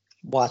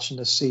watching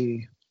to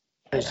see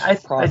his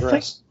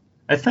progress.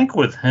 I think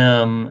with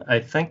him, I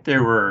think they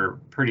were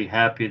pretty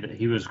happy that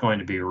he was going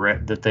to be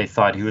that they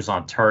thought he was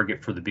on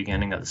target for the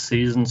beginning of the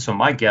season. So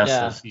my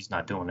guess is he's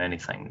not doing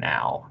anything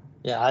now.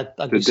 Yeah,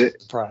 I'd be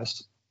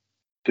surprised.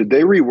 Did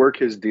they rework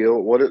his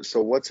deal?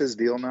 What's his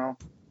deal now?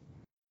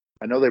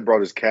 I know they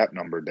brought his cap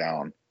number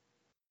down.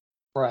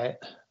 Right.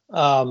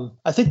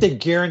 I think they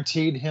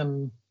guaranteed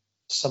him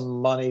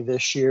some money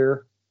this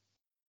year.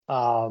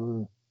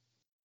 Yeah,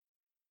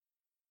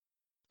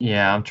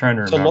 I'm trying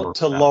to remember.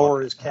 To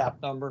lower his cap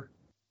number.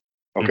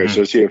 Okay,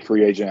 so is he a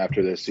free agent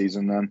after this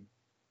season then?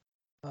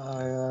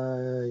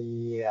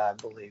 Yeah, I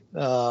believe.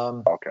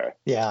 Okay.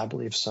 Yeah, I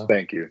believe so.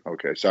 Thank you.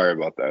 Okay, sorry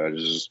about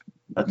that.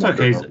 That's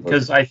okay,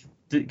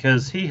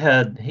 because he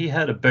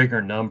had a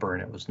bigger number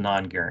and it was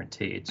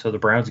non-guaranteed, so the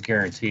Browns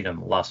guaranteed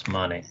him less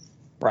money.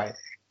 Right.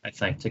 I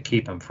think to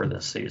keep him for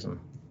this season,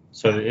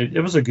 so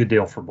it was a good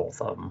deal for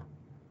both of them.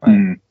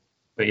 Right.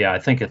 But yeah, I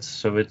think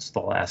it's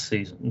the last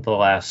season, the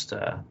last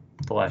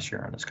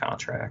year on his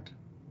contract.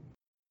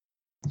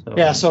 So,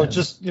 yeah. So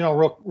just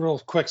real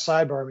quick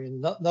sidebar. I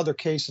mean, another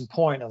case in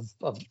point of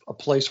a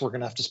place we're going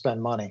to have to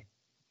spend money.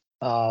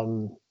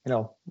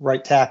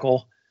 Right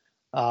tackle,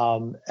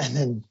 and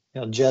then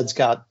Jed's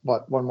got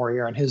one more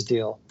year on his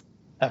deal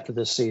after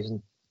this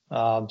season.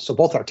 So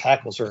both our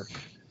tackles are.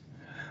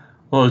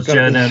 Well, is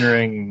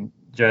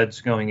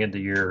Jed's going into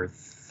year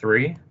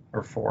 3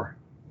 or 4?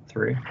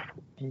 3.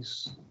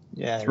 He's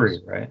 3,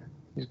 right?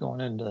 He's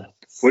going into.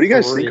 What do you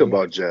guys think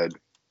about Jed?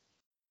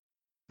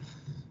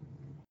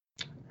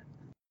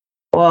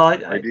 Well,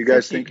 do you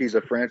guys think he's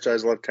a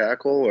franchise left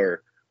tackle,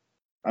 or?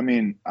 I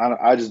mean,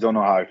 I just don't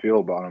know how I feel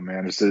about him,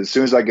 man. Just as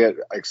soon as I get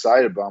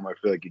excited about him, I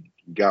feel like he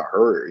got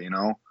hurt,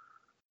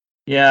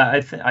 Yeah,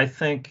 I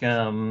think.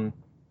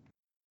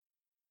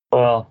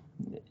 Well,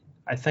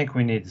 I think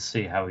we need to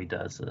see how he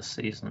does this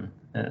season.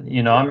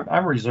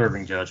 I'm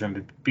reserving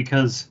judgment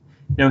because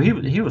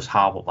he was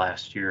hobbled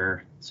last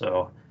year,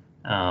 so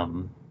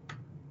and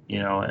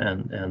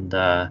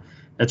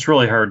it's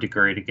really hard to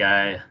grade a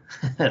guy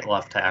at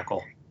left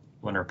tackle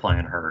when they're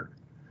playing hurt.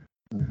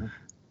 Mm-hmm.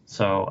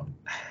 So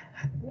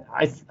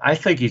I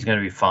think he's going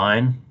to be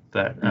fine,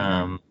 but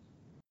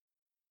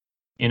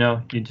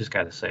you just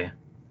got to see.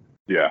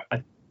 Yeah.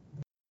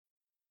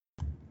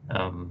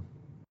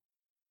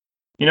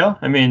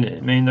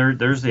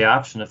 There's the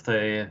option if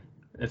they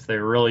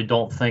really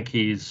don't think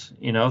he's,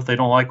 if they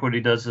don't like what he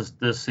does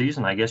this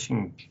season, I guess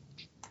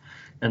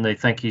and they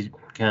think he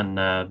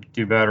can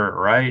do better at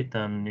right,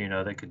 then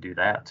they could do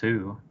that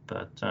too.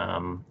 But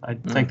I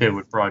think they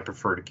would probably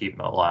prefer to keep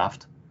him at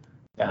left.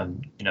 Yeah.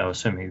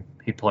 Assuming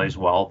he plays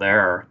well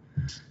there,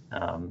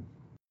 and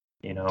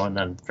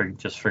then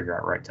just figure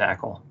out right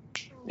tackle.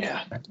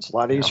 Yeah, it's a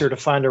lot easier to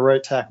find a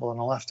right tackle than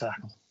a left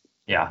tackle.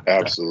 Yeah,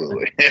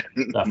 absolutely,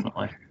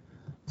 definitely.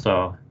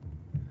 So,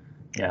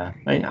 yeah,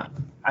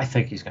 I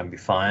think he's going to be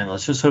fine.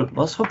 Let's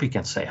hope he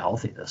can stay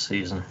healthy this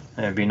season.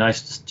 It'd be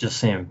nice to just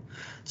see him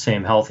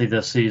healthy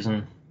this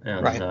season,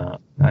 and right.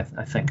 I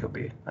think he'll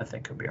be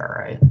all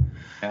right.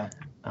 Yeah.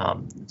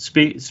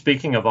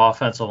 Speaking of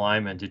offensive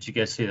linemen, did you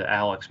guys see that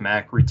Alex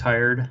Mack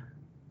retired?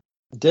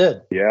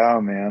 Did. Yeah,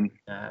 man.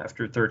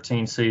 After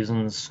 13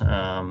 seasons,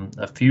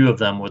 a few of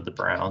them with the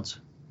Browns.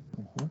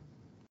 Mm-hmm.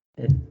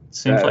 It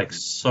seems like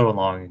so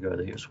long ago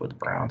that he was with the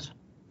Browns.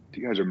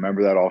 Do you guys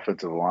remember that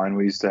offensive line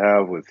we used to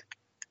have with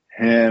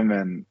him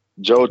and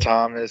Joe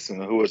Thomas,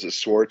 and who was it?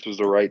 Swartz was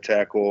the right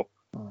tackle.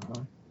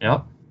 Uh-huh.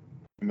 Yep.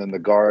 And then the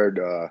guard,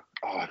 I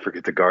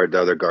forget the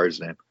other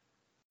guard's name.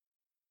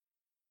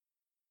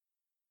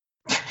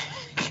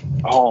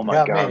 Oh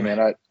my God, man.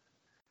 I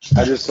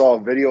just saw a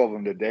video of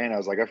him today, and I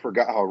was like, I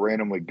forgot how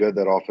randomly good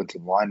that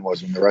offensive line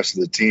was when the rest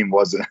of the team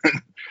wasn't.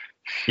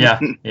 Yeah,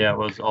 it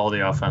was all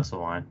the offensive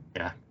line.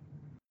 Yeah.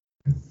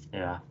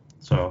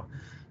 So,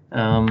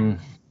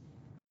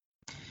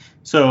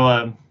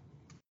 I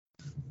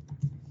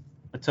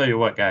tell you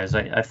what, guys,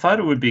 I thought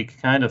it would be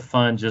kind of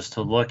fun just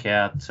to look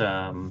at,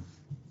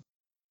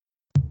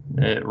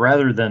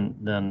 rather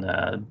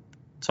than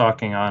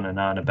talking on and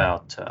on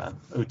about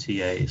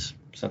OTAs,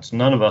 since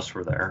none of us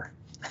were there.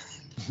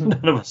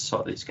 None of us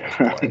saw these guys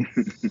play.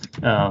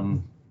 I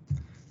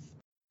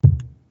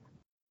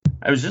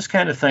was just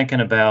kind of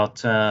thinking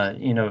about,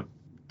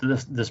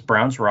 this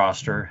Browns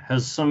roster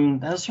has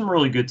some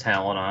really good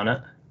talent on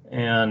it,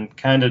 and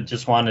kind of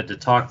just wanted to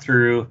talk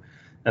through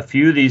a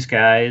few of these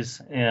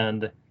guys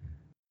and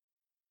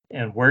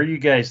where you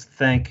guys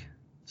think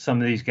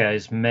some of these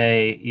guys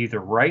may either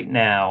right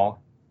now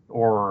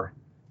or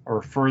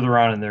further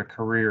on in their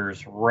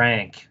careers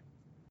rank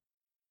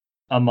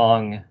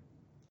among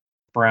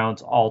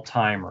Browns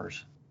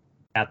all-timers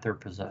at their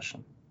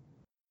position.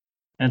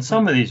 And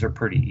some of these are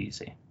pretty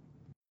easy.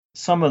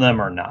 Some of them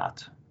are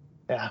not.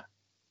 Yeah.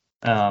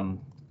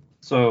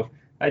 So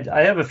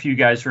I have a few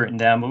guys written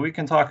down, but we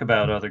can talk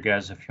about other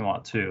guys if you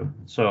want to.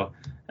 So,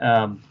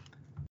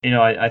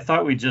 I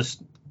thought we'd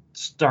just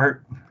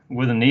start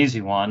with an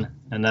easy one,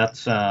 and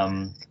that's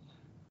I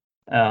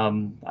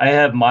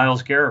have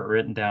Myles Garrett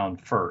written down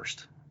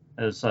first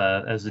as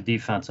a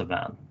defensive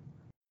end.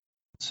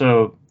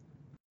 So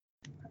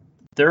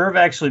there have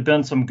actually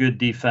been some good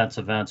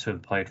defensive ends who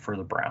have played for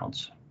the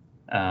Browns.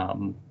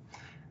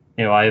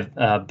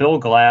 Bill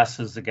Glass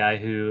is the guy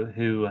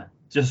who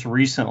just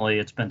recently,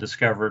 it's been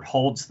discovered,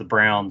 holds the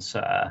Browns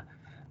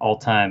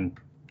all-time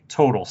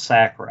total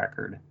sack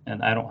record,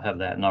 and I don't have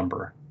that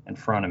number in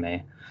front of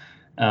me.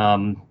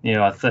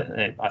 I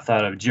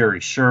thought of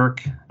Jerry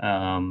Shirk.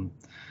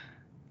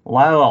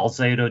 Lyle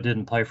Alzado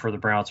didn't play for the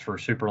Browns for a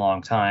super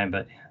long time,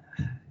 but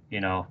he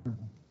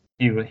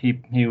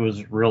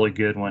was really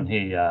good when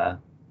he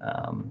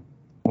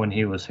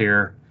was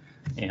here,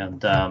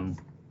 and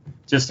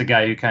just a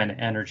guy who kind of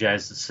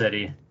energized the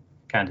city,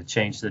 kind of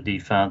changed the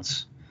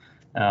defense.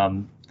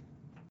 Do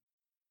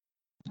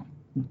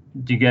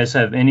you guys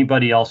have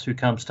anybody else who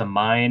comes to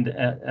mind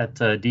at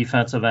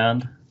defensive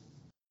end?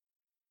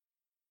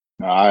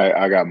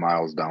 I got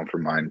Miles down for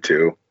mine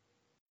too.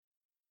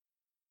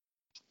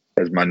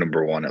 As my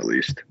number one, at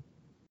least.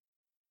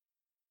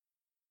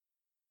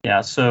 Yeah.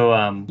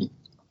 So,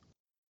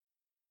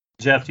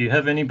 Jeff, do you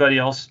have anybody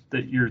else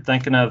that you're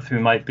thinking of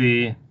who might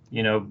be,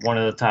 one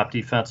of the top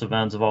defensive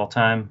ends of all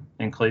time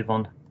in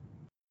Cleveland?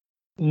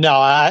 No,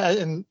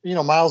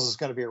 Miles is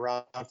going to be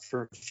around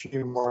for a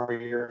few more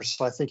years,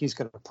 so I think he's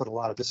going to put a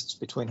lot of distance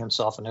between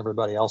himself and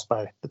everybody else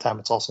by the time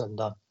it's all said and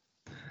done.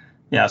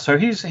 Yeah, so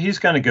he's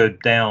going to go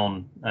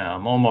down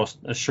almost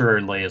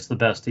assuredly as the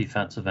best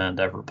defensive end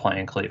ever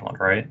playing Cleveland,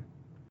 right?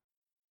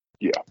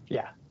 Yeah.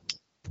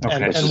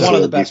 Okay. And one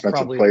of the best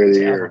defensive probably player of the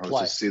to year. ever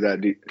play. Let's just see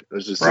that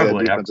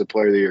defensive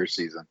player of the year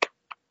season.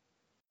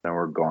 Then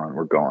we're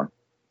gone.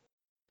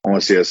 I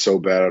want to see it so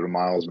bad out of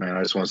Miles, man.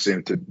 I just want to see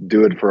him to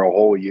do it for a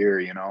whole year,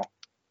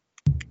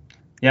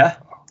 Yeah.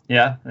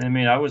 I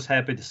mean, I was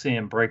happy to see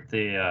him break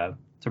the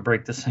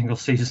single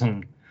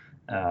season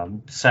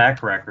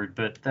sack record,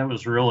 but that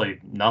was really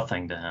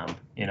nothing to him.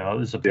 It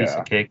was a piece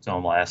of cake to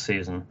him last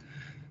season.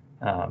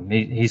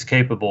 He's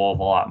capable of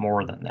a lot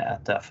more than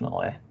that,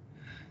 definitely.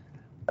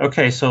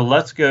 Okay, so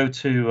let's go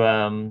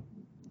to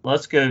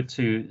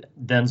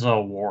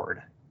Denzel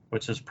Ward,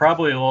 which is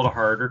probably a little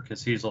harder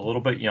because he's a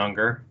little bit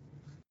younger.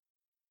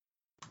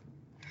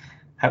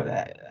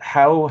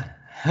 How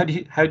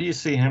do you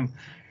see him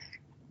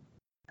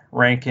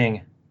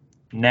ranking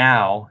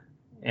now,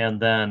 and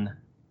then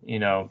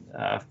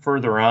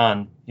further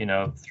on,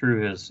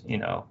 through his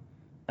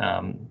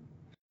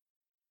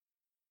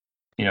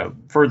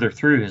further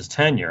through his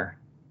tenure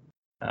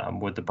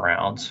with the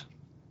Browns,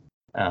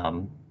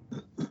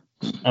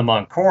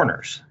 among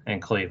corners in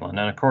Cleveland?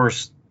 And of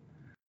course,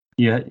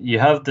 you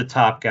have the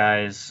top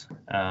guys.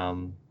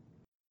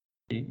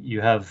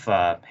 You have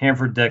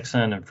Hanford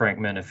Dixon and Frank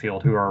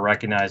Minifield, who are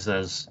recognized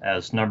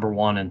as number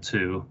 1 and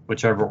 2,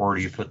 whichever order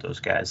you put those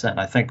guys in.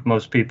 I think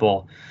most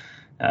people,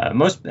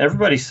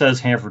 everybody says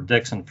Hanford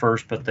Dixon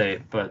first, but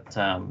Frank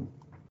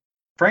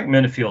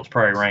Minifield's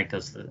probably ranked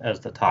as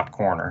the top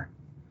corner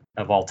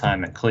of all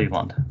time in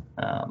Cleveland,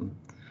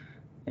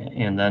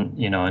 and then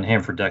and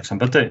Hanford Dixon,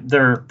 but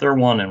they're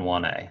 1 and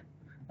 1A,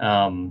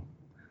 and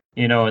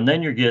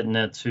then you're getting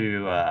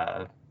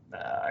into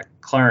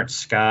Clarence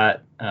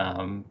Scott.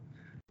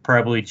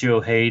 Probably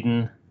Joe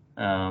Hayden,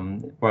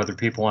 whether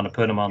people want to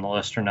put him on the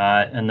list or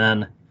not, and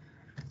then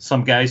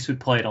some guys who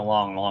played a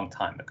long, long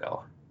time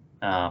ago.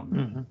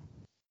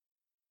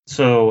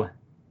 So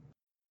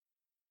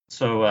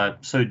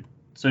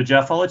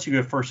Jeff, I'll let you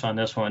go first on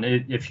this one.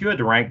 If you had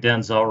to rank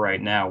Denzel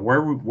right now,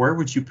 where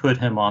would you put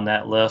him on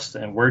that list,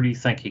 and where do you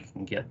think he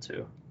can get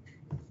to?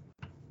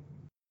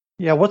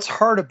 Yeah, what's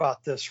hard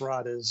about this,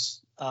 Rod,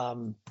 is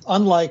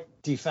unlike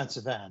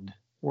defensive end,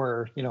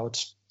 where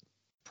it's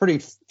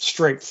pretty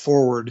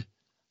straightforward,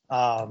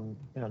 in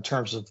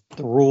terms of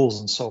the rules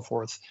and so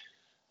forth.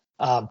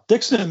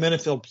 Dixon and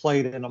Minifield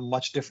played in a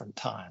much different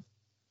time.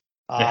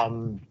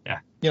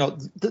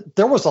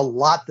 There was a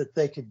lot that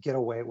they could get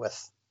away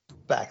with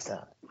back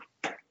then,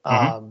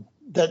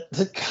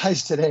 that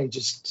guys today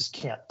just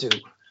can't do.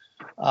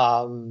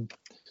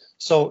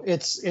 So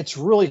it's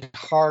really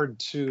hard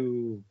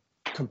to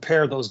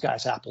compare those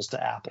guys apples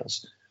to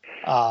apples.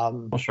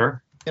 Well,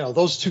 sure.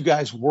 Those two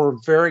guys were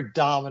very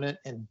dominant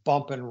in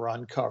bump and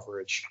run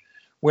coverage,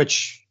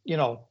 which,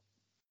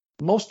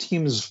 most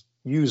teams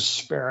use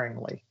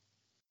sparingly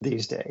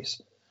these days.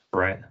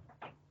 Right.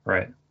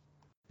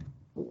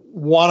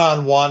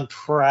 One-on-one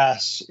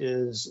press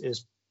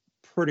is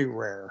pretty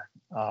rare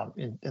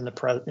in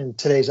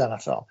today's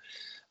NFL.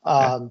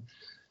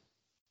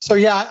 So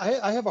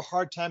I have a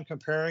hard time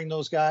comparing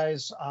those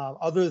guys,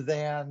 other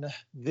than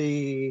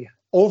the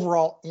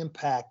overall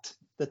impact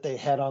that they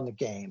had on the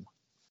game.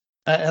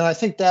 And I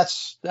think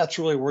that's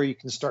really where you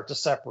can start to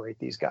separate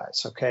these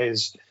guys. Okay,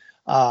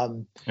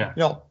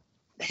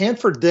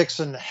 Hanford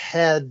Dixon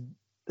had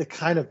the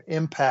kind of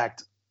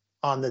impact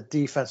on the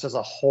defense as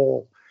a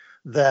whole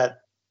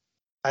that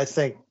I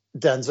think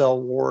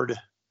Denzel Ward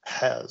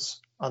has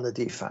on the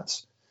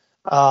defense.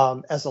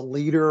 As a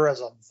leader,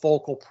 as a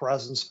vocal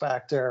presence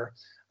back there,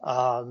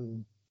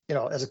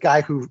 as a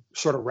guy who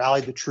sort of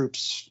rallied the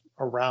troops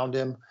around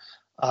him.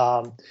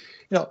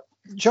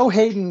 Joe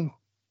Hayden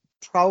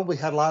probably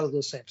had a lot of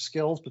those same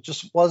skills, but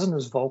just wasn't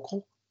as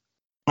vocal.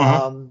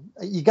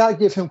 You got to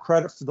give him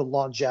credit for the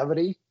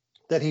longevity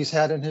that he's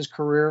had in his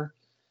career.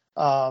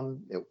 Not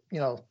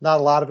a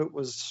lot of it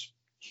was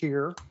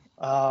here,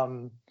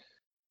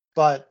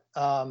 but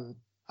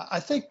I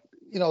think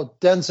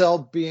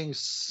Denzel being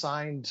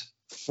signed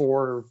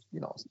for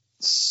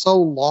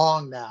so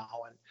long now,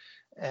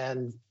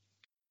 and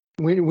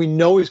we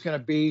know he's going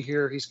to be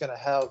here. He's going to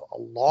have a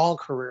long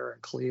career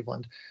in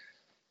Cleveland.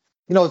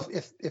 You know,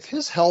 if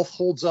his health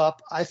holds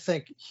up, I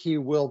think he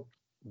will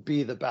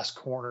be the best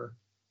corner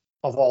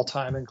of all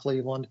time in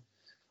Cleveland.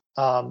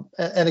 And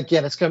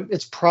again,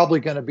 it's probably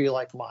going to be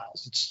like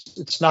Miles.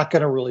 It's not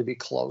going to really be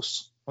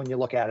close when you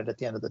look at it at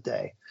the end of the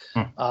day.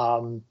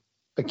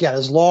 Again,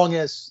 as long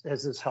as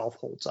his health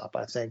holds up,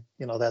 I think,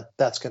 you know,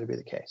 that's going to be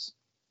the case.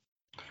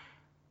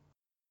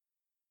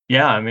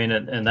 Yeah, I mean,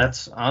 and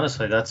that's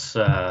honestly, that's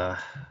I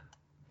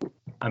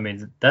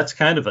mean, that's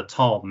kind of a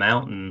tall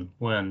mountain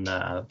when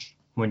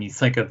you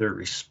think of the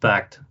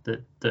respect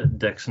that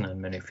Dixon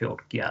and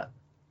Minifield get.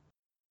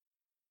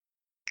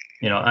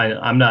 You know,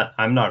 I'm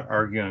not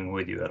arguing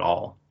with you at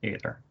all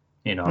either.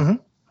 You know,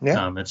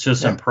 it's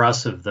just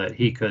impressive that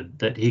he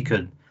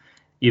could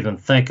even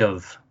think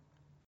of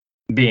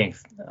being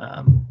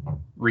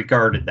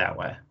regarded that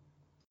way.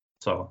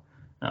 So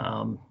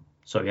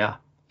yeah.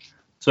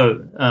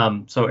 So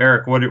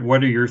Eric,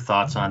 what are your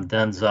thoughts on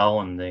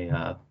Denzel and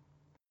the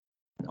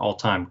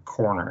all-time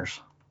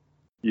corners?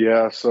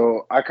 Yeah,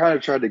 so I kind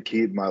of tried to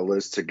keep my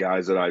list to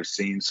guys that I've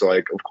seen. So,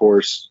 like, of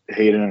course,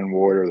 Hayden and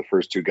Ward are the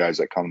first two guys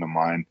that come to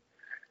mind.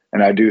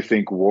 And I do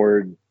think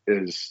Ward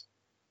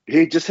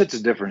he just hits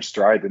a different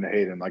stride than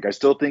Hayden. Like, I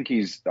think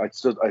he's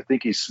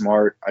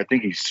smart. I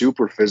think he's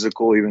super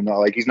physical, even though,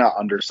 like, he's not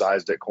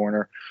undersized at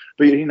corner.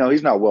 But, you know,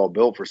 he's not well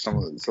built for some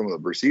of the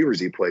receivers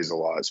he plays a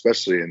lot,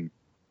 especially in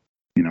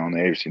the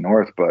AFC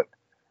North. But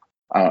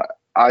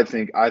I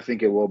think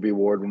it will be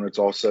Ward when it's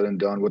all said and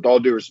done. With all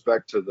due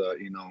respect to the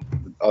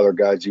other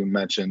guys you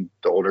mentioned,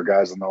 the older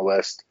guys on the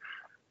list,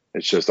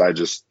 it's just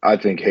I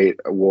think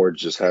Ward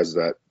just has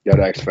that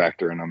X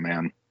factor in him,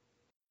 man.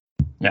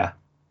 Yeah.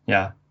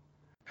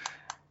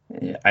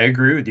 I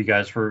agree with you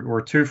guys.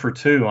 We're 2 for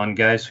 2 on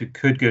guys who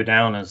could go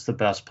down as the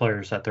best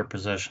players at their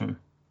position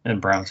in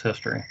Browns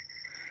history.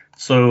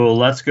 So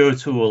let's go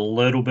to a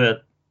little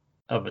bit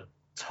of a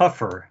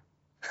tougher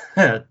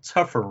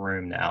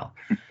room now.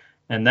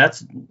 And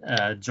that's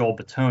Joel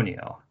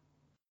Bitonio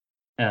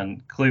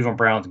and Cleveland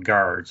Browns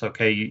guards.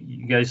 Okay,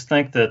 you guys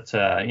think that,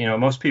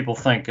 most people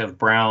think of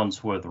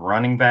Browns with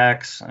running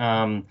backs.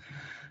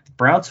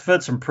 Browns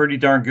fit some pretty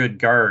darn good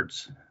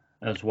guards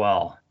as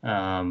well.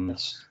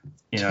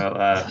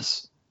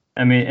 Yes.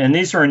 I mean, and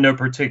these are in no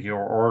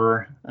particular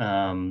order.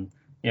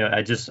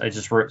 I just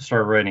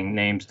started writing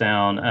names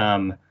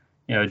down.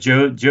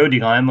 Jody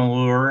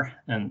Lamalure,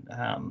 and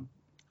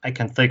I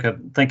can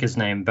think his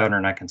name better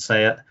than I can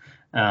say it.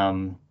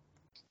 And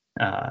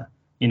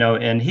he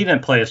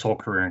didn't play his whole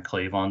career in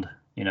Cleveland.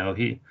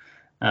 He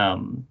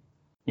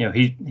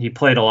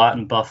played a lot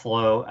in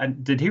Buffalo.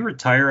 Did he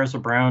retire as a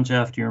Brown,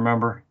 Jeff? Do you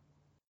remember?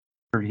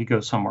 Or did he go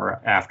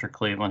somewhere after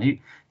Cleveland?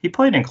 He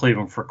played in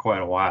Cleveland for quite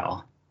a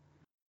while,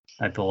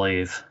 I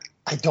believe.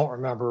 I don't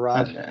remember,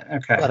 Rod.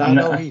 Okay. But I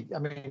know he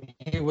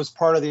was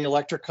part of the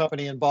electric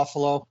company in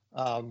Buffalo,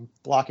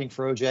 blocking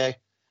for OJ.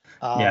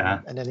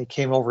 And then he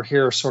came over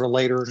here sort of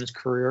later in his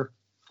career.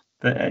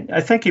 But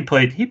I think he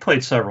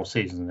played several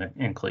seasons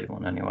in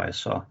Cleveland anyway.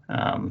 So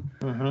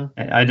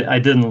I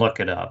didn't look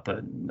it up,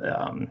 but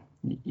I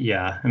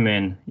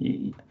mean,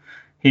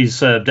 he's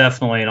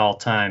definitely an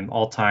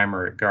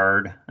all-timer at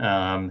guard.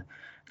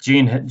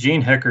 Gene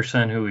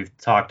Hickerson, who we've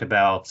talked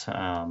about,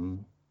 for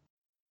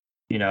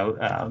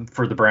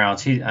the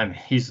Browns, he's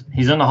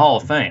in the Hall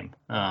of Fame.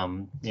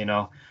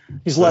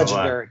 He's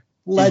legendary.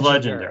 He's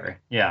legendary.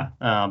 Yeah.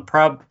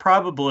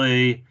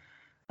 Probably.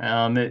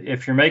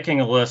 If you're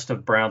making a list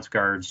of Browns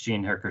guards,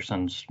 Gene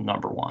Hickerson's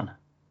number one.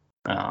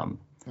 I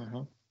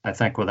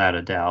think without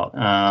a doubt.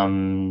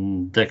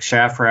 Dick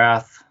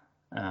Shafrath,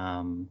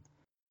 and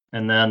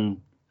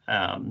then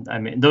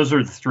those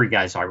are the 3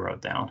 guys I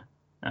wrote down.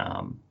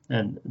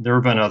 And there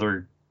have been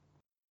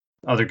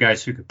other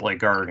guys who could play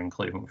guard in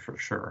Cleveland for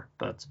sure,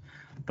 but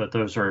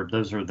those are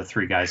the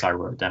 3 guys I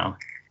wrote down.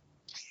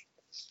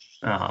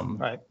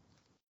 Right.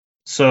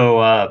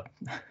 So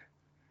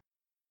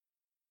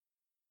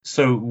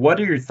what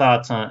are your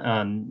thoughts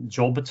on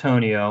Joel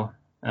Bitonio?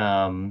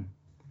 I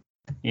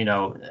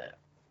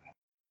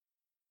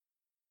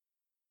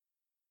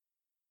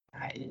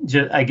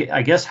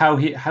guess how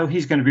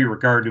he's going to be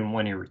regarded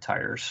when he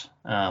retires.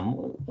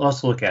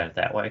 Let's look at it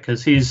that way,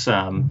 because he's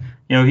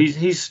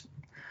he's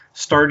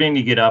starting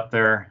to get up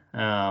there.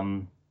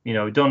 Don't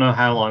know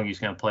how long he's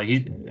going to play.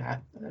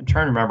 I'm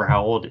trying to remember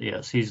how old he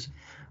is.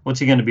 What's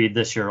he going to be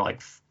this year?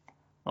 Like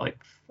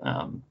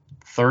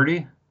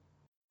 30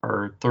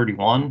 or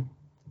 31?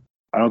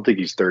 I don't think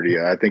he's 30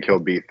 yet. I think he'll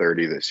be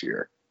 30 this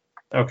year.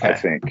 Okay. I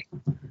think.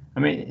 I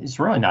mean, he's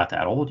really not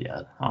that old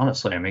yet,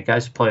 honestly. I mean,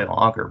 guys play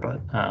longer,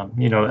 but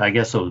I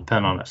guess it'll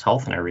depend on his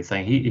health and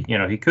everything.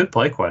 He could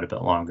play quite a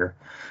bit longer.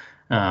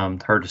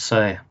 Hard to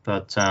say,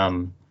 but I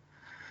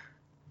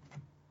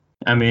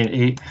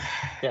mean,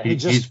 he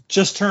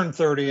just turned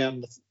 30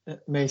 on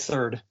May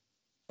 3rd.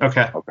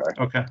 Okay.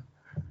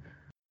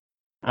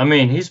 I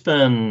mean, he's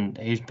been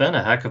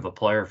a heck of a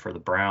player for the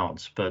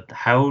Browns, but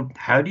how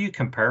do you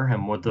compare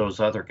him with those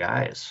other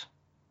guys?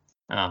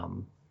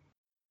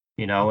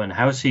 And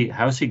how's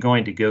he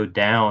going to go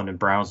down in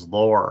Brown's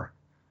lore,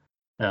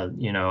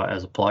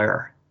 as a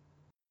player?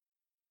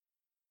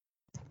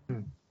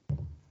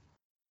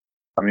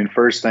 I mean,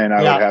 first thing I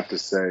would have to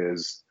say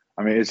is,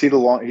 I mean, he's the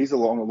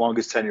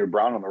longest tenured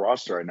Brown on the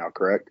roster right now,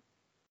 correct?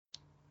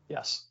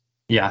 Yes.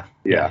 Yeah,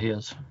 he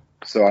is.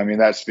 So, I mean,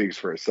 that speaks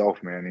for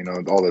itself, man.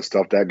 All the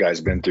stuff that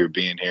guy's been through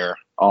being here.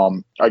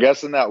 I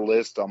guess in that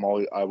list,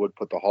 I would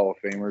put the Hall of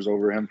Famers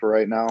over him for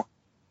right now,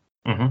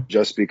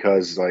 just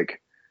because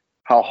like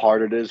how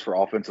hard it is for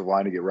offensive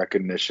line to get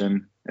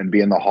recognition and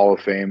be in the Hall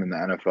of Fame in the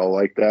NFL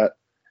like that.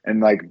 And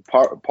like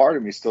part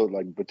of me still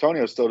like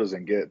Bitonio still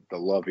doesn't get the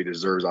love he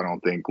deserves. I don't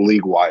think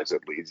league wise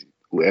at least,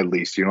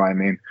 you know what I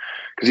mean?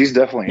 Because he's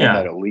definitely in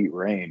that elite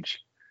range.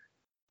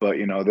 But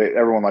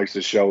everyone likes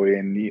to show it,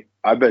 and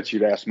I bet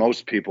you'd ask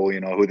most people,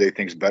 who they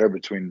think's better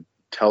between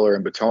Teller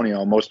and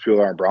Bitonio. Most people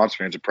that aren't Browns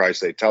fans would probably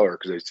say Teller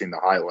because they've seen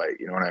the highlight.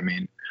 You know what I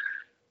mean?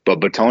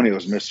 But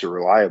Bitonio's Mr.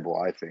 Reliable,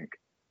 I think.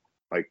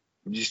 Like,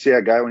 did you see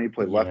that guy when he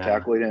played left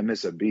tackle? He didn't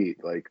miss a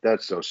beat. Like,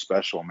 that's so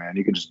special, man.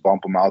 You can just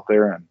bump him out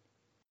there, and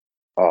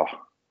I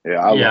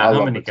how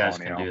love many Bitonio. guys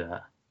can do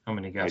that? How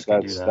many guys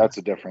can do that? That's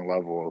a different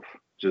level of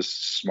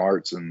just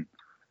smarts and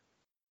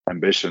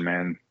ambition,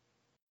 man.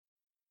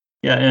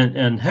 Yeah,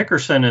 and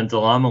Hickerson and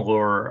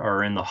Delamalure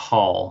are in the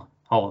Hall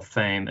of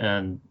Fame,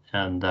 and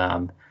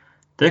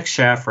Dick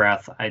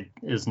Shafrath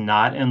is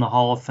not in the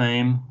Hall of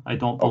Fame, I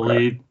don't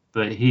believe,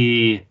 but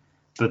he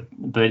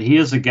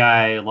is a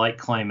guy like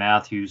Clay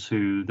Matthews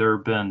who there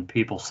have been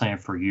people saying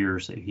for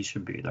years that he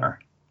should be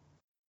there.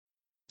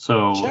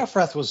 So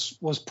Shafrath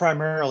was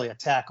primarily a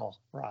tackle,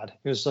 Rod.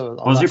 He was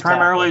he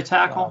primarily a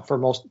tackle for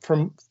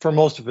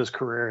most of his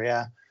career?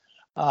 Yeah.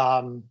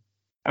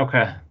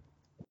 Okay.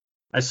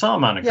 I saw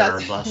him on a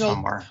guard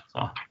somewhere.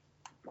 So.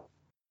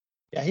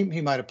 Yeah,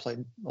 he might have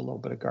played a little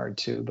bit of guard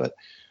too, but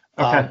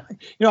okay.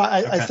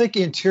 I think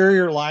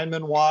interior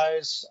lineman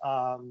wise,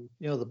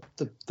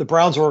 the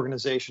Browns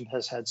organization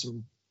has had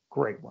some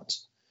great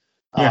ones.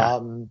 Yeah.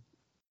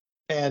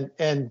 And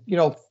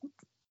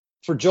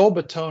for Joe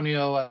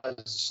Bitonio as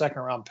a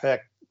second round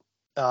pick,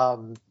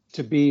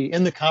 to be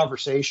in the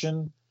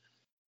conversation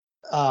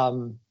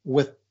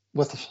with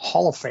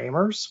Hall of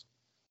Famers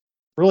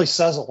really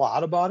says a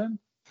lot about him.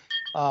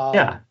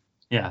 Yeah.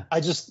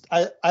 I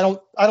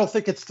don't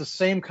think it's the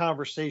same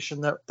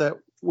conversation that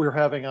we're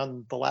having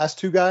on the last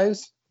two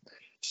guys,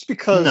 just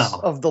because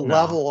of the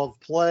level of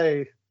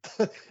play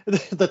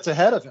that's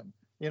ahead of him.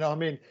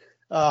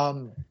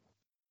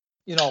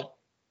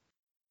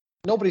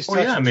 Nobody's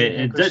touching.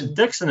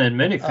 Dixon and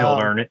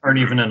Minifield aren't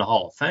even in the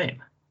Hall of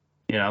Fame.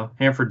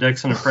 Hanford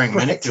Dixon and Frank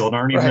Minifield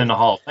aren't even in the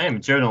Hall of Fame.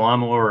 Joe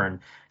Delamalure and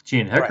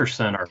Gene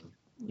Hickerson are,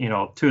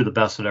 two of the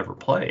best that ever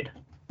played.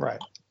 Right.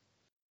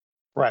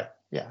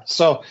 Yeah.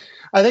 So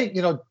I think,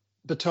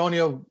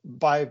 Bitonio,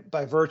 by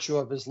virtue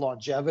of his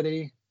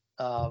longevity,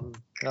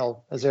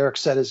 as Eric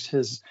said, is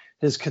his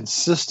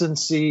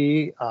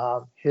consistency,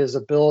 his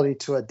ability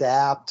to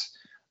adapt.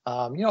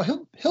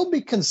 He'll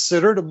be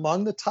considered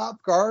among the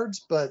top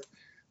guards, but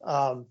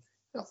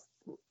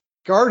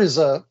guard is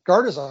a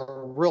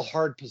real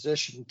hard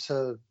position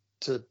to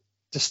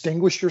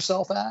distinguish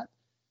yourself at,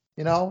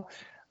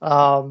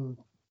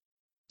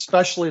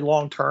 especially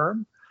long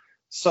term.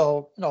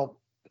 So,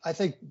 I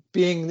think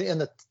being in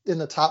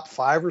the top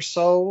five or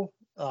so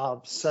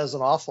says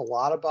an awful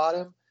lot about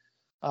him.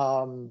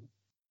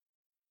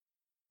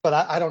 But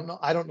I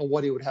don't know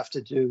what he would have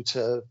to do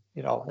to,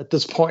 at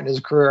this point in his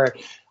career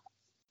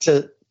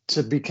to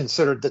be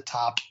considered the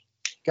top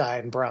guy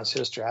in Browns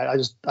history. I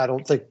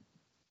don't think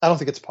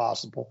it's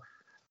possible.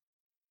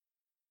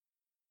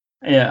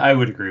 Yeah, I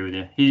would agree with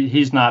you.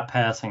 He's not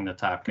passing the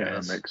top guys. Yeah,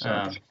 that makes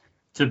sense.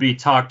 To be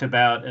talked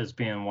about as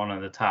being one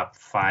of the top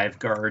five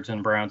guards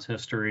in Browns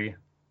history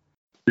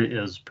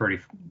is pretty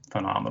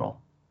phenomenal.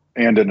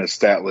 And in a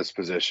statless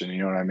position,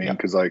 you know what I mean?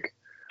 Because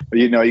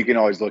you can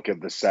always look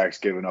at the sacks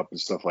given up and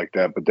stuff like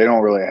that, but they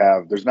don't really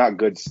there's not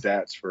good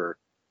stats for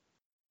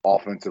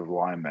offensive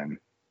linemen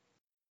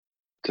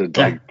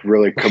to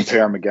really compare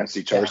them against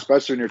each other,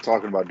 especially when you're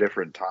talking about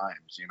different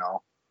times,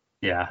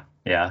 Yeah,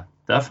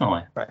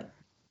 definitely. Right.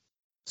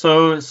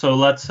 So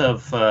let's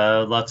have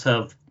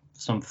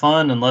some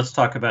fun and let's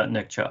talk about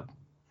Nick Chubb,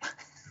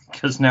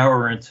 because now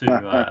we're into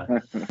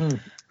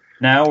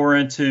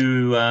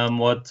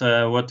what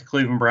the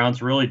Cleveland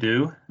Browns really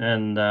do,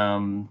 and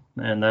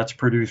that's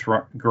produce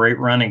great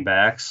running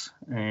backs.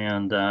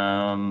 And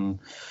I've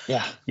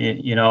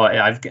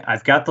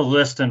got the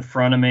list in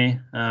front of me.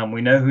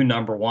 We know who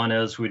number one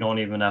is. We don't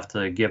even have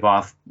to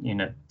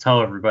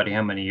tell everybody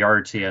how many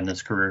yards he had in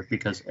his career,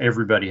 because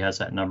everybody has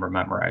that number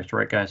memorized,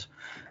 right, guys?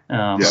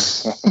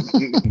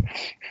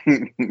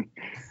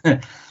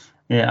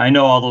 Yeah, I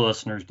know all the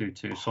listeners do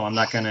too, so I'm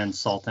not going to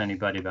insult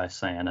anybody by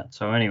saying it.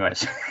 So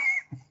anyways,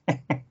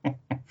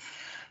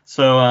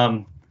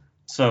 so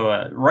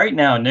right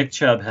now Nick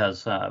Chubb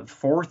has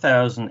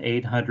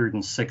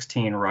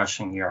 4,816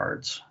 rushing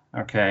yards.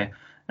 Okay.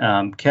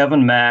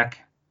 Kevin Mack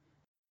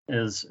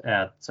is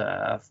at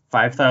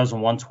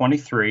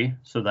 5,123,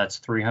 so that's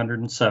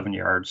 307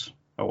 yards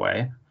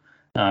away.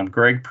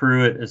 Greg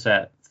Pruitt is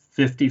at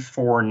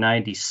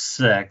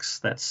 5496.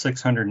 That's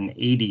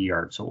 680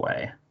 yards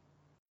away.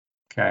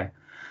 Okay.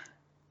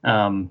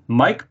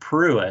 Mike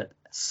Pruitt,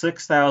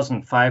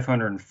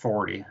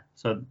 6,540.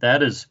 So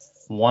that is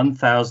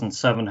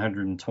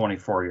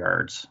 1,724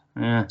 yards.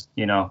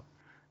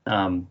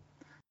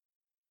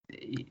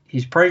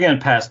 He's probably going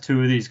to pass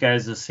two of these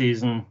guys this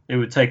season. It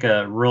would take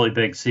a really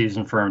big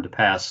season for him to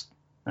pass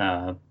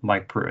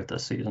Mike Pruitt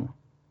this season.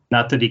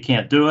 Not that he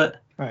can't do it.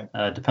 Right.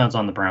 Depends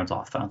on the Browns'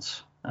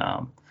 offense.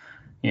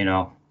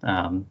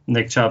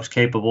 Nick Chubb's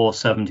capable of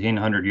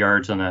 1,700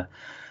 yards in a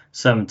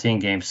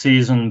 17-game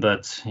season,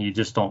 but you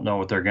just don't know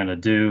what they're going to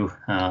do,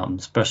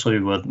 especially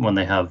when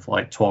they have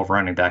like 12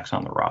 running backs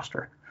on the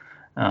roster.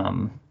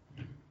 And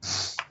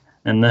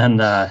then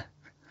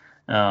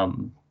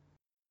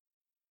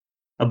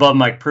above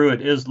Mike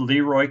Pruitt is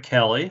Leroy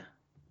Kelly,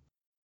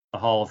 the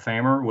Hall of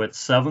Famer, with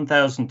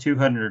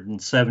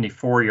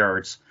 7,274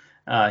 yards.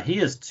 He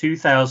is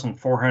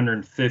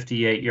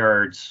 2,458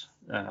 yards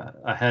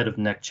ahead of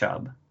Nick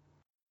Chubb.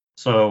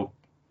 So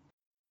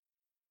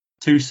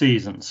 2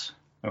 seasons,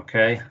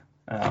 okay?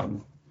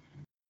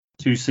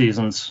 2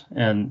 seasons,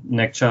 and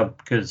Nick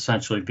Chubb could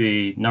essentially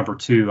be number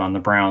 2 on the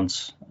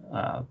Browns'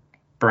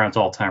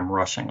 all-time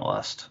rushing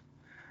list.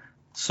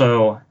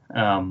 So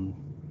I'm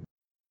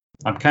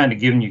kind of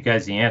giving you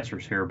guys the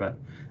answers here, but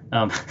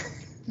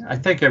I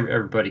think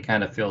everybody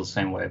kind of feels the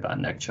same way about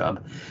Nick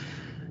Chubb.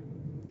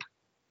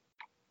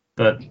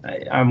 But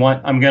I'm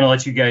going to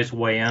let you guys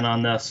weigh in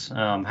on this.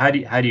 How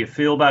do you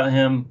feel about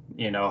him?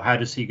 How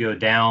does he go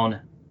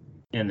down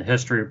in the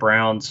history of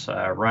Browns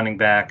running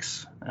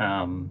backs?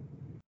 And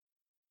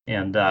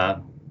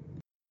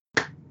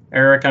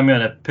Eric, I'm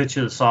going to pitch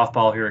you the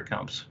softball. Here it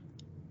comes.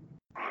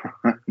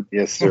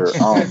 Yes, sir.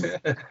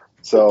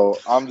 So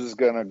I'm just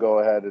going to go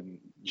ahead, and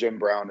Jim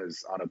Brown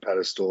is on a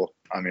pedestal.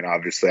 I mean,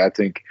 obviously, I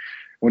think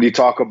when you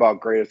talk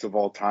about greatest of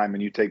all time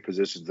and you take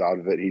positions out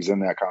of it, he's in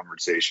that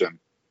conversation.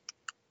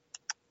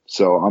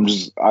 So I'm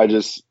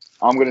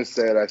going to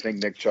say it. I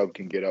think Nick Chubb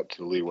can get up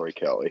to Leroy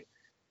Kelly.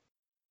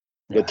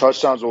 The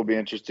touchdowns will be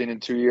interesting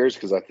in 2 years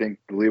because I think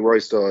Leroy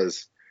still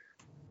has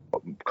a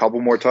couple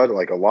more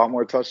a lot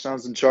more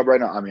touchdowns than Chubb right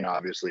now. I mean,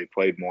 obviously he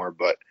played more,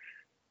 but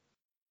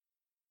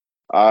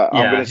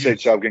I'm going to say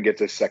Chubb can get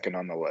to second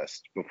on the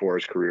list before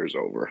his career is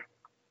over.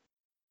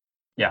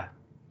 Yeah.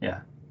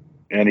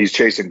 And he's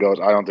chasing goals.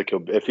 I don't think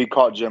if he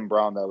caught Jim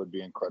Brown, that would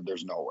be incredible.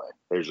 There's no way.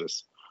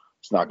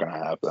 It's not going to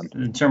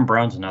happen. Jim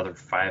Brown's another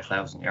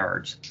 5,000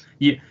 yards.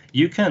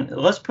 You can,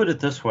 let's put it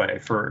this way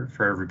for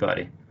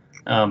everybody.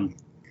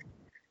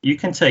 You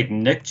can take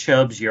Nick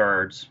Chubb's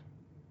yards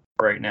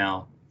right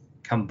now,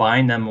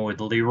 combine them with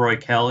Leroy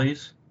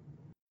Kelly's,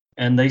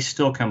 and they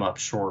still come up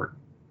short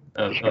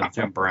of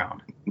Jim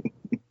Brown.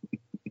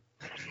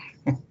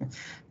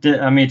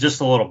 I mean,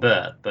 just a little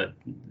bit, but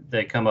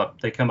they come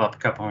up a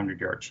couple hundred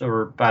yards,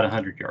 or about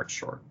 100 yards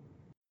short.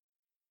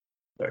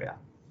 So yeah.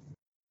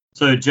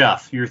 So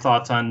Jeff, your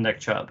thoughts on Nick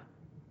Chubb?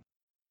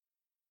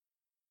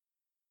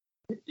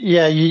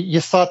 Yeah,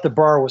 you thought the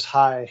bar was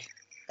high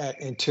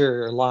at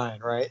interior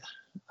line, right?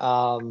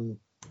 4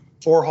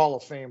 Hall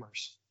of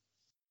Famers: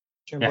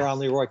 Jim Brown,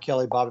 Leroy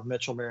Kelly, Bobby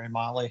Mitchell, Marion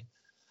Motley,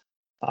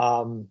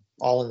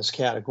 all in this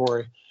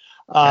category.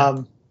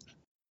 I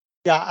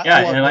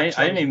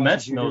didn't even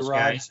mention those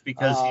guys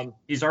because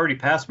he's already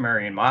passed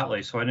Marion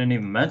Motley, so I didn't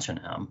even mention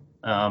him.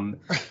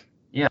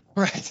 Yeah.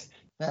 Right.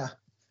 Yeah.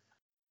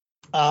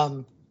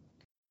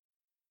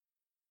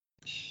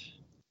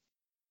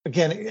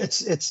 Again,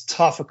 it's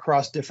tough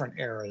across different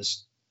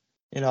eras,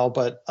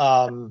 but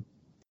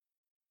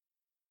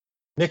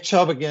Nick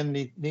Chubb again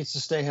needs to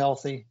stay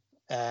healthy,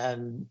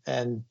 and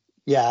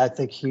yeah, I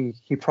think he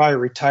probably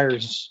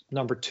retires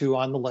number 2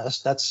 on the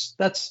list.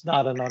 That's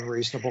not an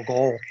unreasonable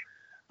goal.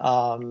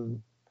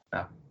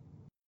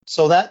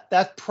 So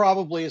that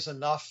probably is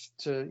enough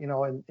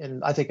to,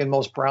 and I think in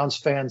most Browns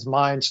fans'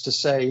 minds to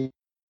say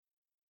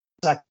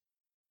back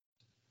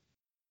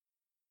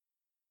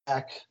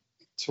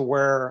to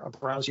wear a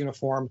Browns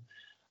uniform.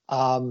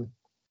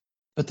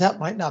 But that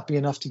might not be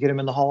enough to get him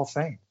in the Hall of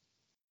Fame.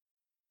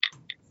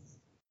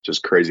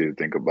 Just crazy to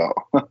think about.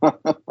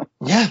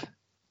 Yeah.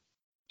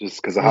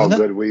 Just because of how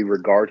good we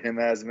regard him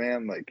as,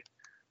 man.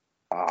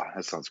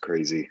 That sounds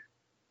crazy.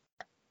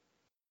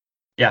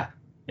 Yeah.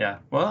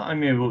 Well, I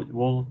mean,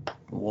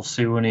 we'll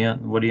see what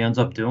he ends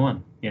up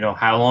doing.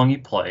 How long he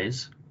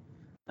plays.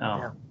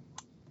 I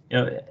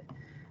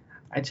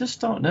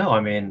just don't know. I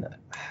mean,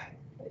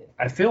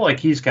 I feel like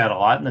he's got a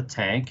lot in the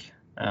tank.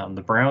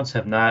 The Browns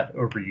have not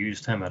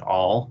overused him at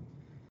all.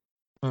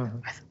 Mm-hmm.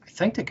 I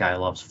think the guy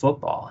loves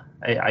football.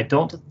 I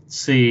don't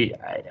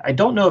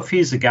know if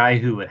he's a guy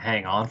who would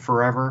hang on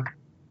forever,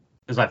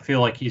 because I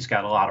feel like he's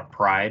got a lot of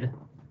pride.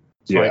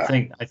 So yeah.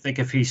 I think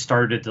if he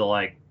started to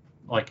like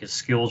his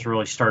skills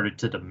really started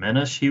to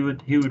diminish, he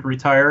would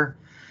retire.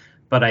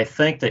 But I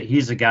think that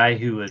he's a guy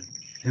who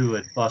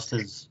would bust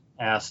his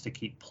ass to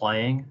keep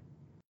playing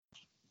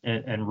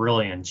and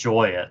really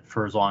enjoy it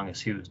for as long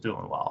as he was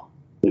doing well.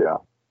 Yeah.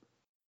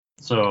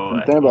 So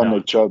the thing about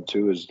Nick Chubb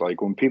too is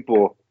when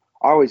people,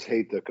 I always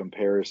hate the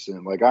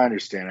comparison. Like, I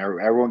understand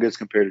everyone gets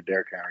compared to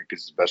Derrick Henry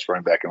because he's the best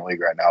running back in the league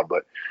right now.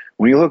 But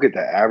when you look at the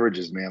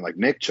averages, man, like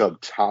Nick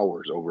Chubb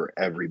towers over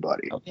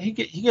everybody. He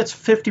gets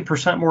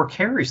 50% more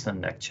carries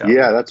than Nick Chubb.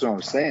 Yeah, that's what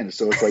I'm saying.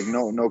 So it's like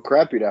no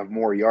crap, you'd have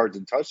more yards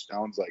and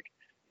touchdowns. Like,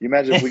 you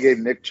imagine if we gave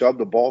Nick Chubb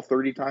the ball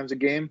 30 times a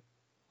game?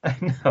 I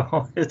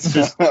know. It's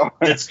just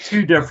it's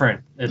too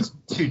different. It's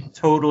two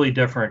totally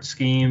different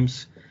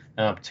schemes,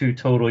 two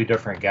totally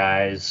different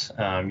guys.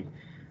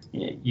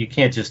 You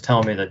can't just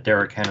tell me that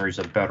Derrick Henry's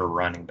a better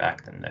running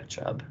back than Nick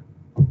Chubb.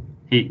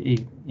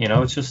 He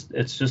it's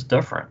just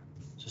different.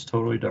 It's just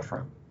totally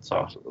different. So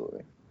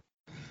absolutely.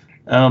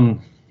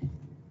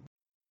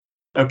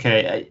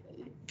 Okay,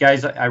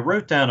 guys, I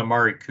wrote down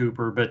Amari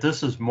Cooper, but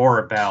this is more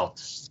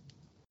about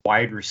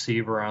wide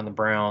receiver on the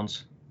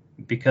Browns,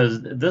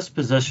 because this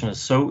position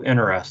is so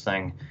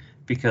interesting,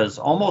 because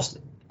almost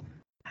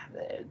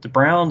the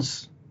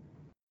Browns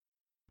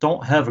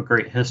don't have a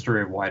great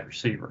history of wide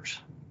receivers.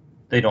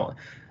 They don't,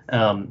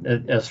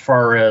 as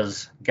far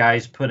as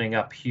guys putting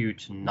up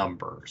huge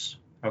numbers.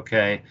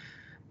 Okay,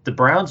 the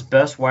Browns'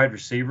 best wide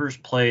receivers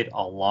played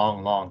a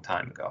long, long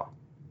time ago.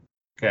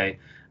 Okay,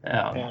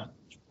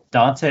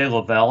 Dante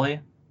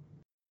Lavelli,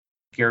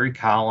 Gary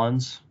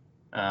Collins,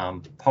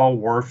 Paul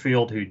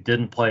Warfield, who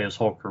didn't play his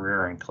whole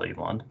career in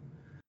Cleveland,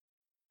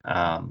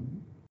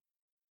 and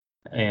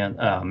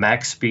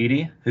Max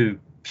Speedy, who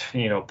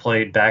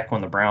played back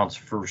when the Browns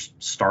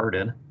first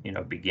started,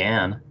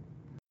 began.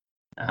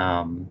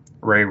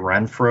 Ray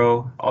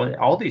Renfro,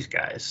 all these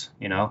guys,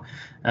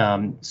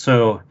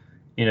 so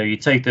you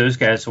take those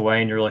guys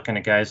away and you're looking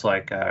at guys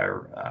like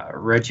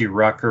Reggie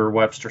Rucker,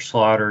 Webster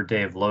Slaughter,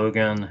 Dave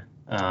Logan,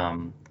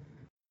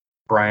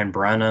 Brian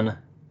Brennan,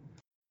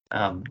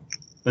 but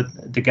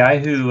the guy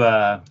who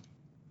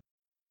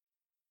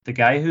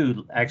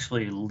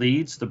actually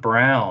leads the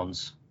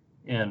Browns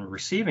in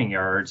receiving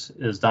yards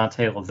is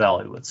Dante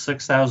Lavelli with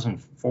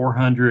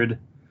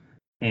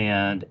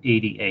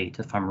 6,488,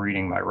 if I'm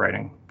reading my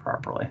writing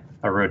properly.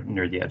 I wrote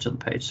near the edge of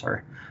the page,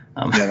 sorry.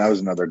 Yeah, that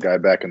was another guy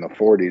back in the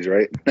 40s,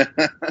 right?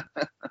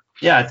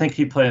 Yeah, I think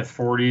he played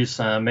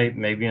 40s,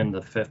 maybe in the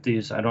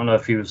 50s. I don't know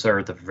if he was there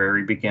at the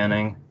very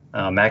beginning.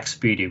 Max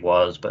Speedy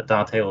was, but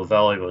Dante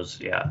Lavelli was,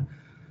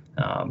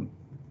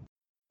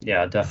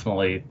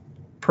 definitely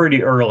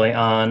pretty early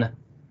on,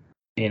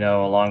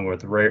 along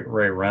with Ray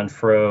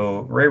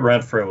Renfro. Ray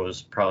Renfro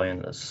was probably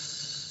in the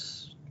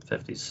 50s,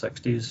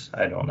 60s.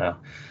 I don't know.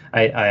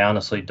 I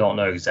honestly don't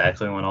know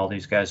exactly when all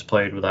these guys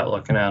played without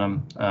looking at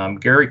them.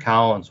 Gary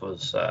Collins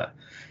played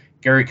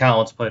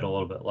a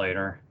little bit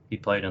later. He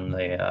played in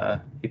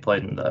the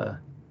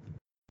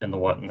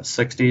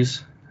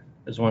 60s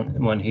is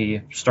when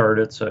he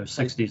started. So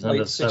 60s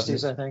late into 60s,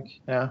 70s. I think.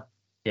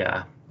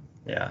 Yeah.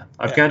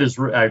 I've got his.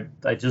 I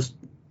just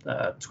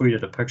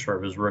tweeted a picture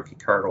of his rookie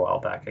card a while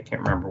back. I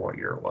can't remember what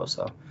year it was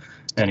though.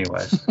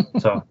 Anyways,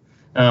 so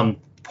the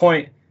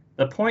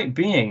point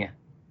being,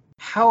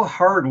 how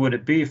hard would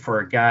it be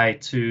for a guy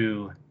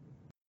to,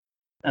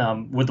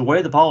 with the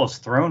way the ball is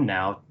thrown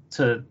now,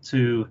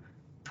 to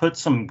put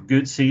some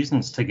good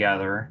seasons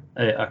together,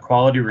 a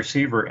quality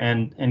receiver,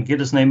 and get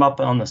his name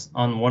up on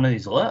one of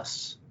these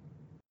lists?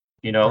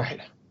 Right.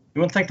 You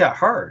wouldn't think that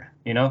hard,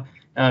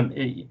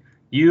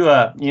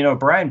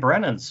 Brian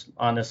Brennan's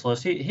on this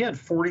list. He had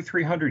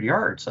 4,300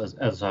 yards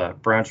as a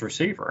Browns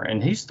receiver,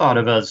 and he's thought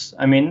of as,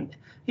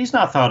 he's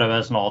not thought of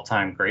as an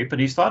all-time great, but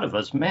he's thought of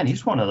as, man,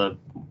 he's one of the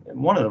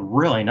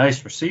really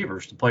nice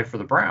receivers to play for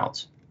the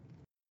Browns.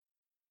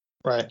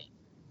 Right.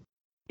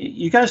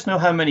 You guys know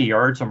how many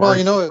yards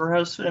Amari Cooper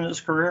has in his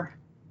career?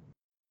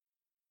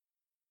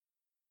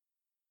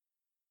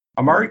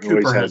 Amari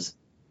Cooper has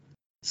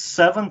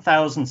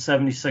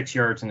 7,076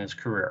 yards in his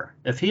career.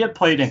 If he had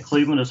played in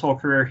Cleveland his whole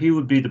career, he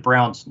would be the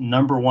Browns'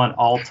 #1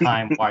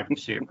 all-time wide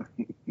receiver.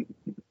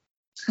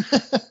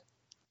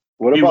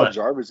 What about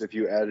Jarvis if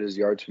you added his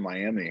yards to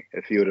Miami,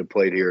 if he would have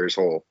played here his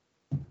whole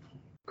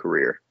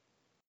career?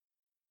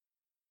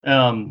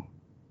 I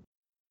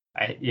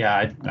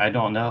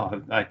don't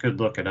know. I could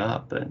look it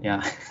up, but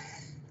yeah.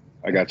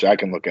 I got you. I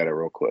can look at it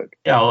real quick.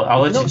 Yeah,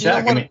 I'll let you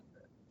check.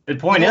 The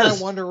point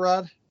is, I wonder,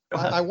 Rod,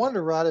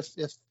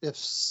 if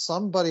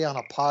somebody on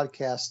a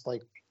podcast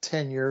like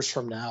 10 years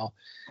from now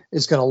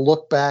is going to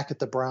look back at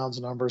the Browns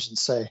numbers and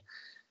say,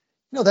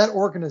 that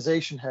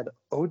organization had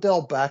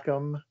Odell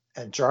Beckham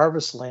and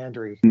Jarvis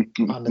Landry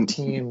on the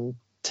team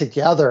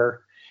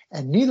together,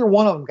 and neither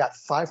one of them got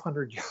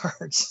 500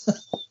 yards.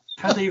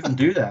 How'd they even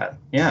do that?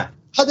 Yeah.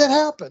 How'd that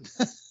happen?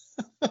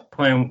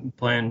 Playing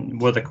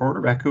with a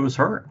quarterback who was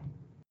hurt.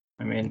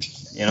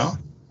 It's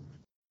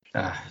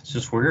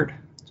just weird.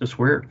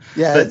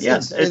 Yeah, but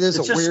it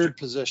is a weird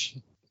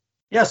position.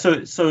 Yeah,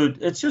 so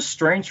it's just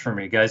strange for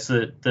me, guys,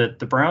 that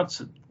the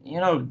Browns,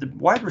 the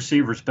wide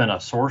receiver's been a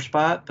sore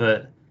spot,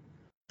 but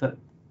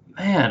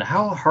man,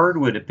 how hard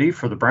would it be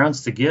for the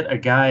Browns to get a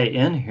guy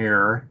in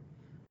here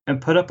and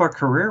put up a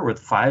career with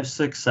 5,000,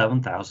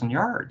 6,000, 7,000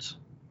 yards?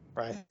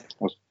 Right.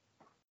 So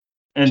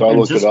I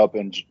looked it up,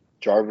 and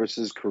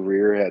Jarvis's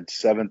career had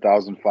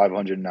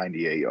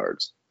 7,598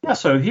 yards. Yeah,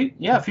 so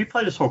if he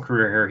played his whole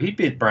career here, he'd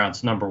be the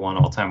Browns' number one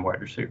all-time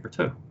wide receiver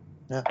too,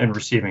 in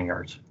receiving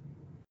yards.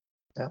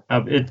 Yeah.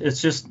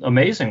 It's just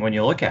amazing when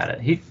you look at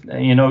it.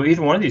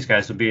 Either one of these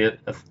guys would be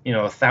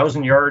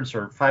 1,000 yards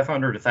or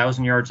 500,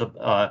 1,000 yards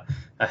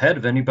ahead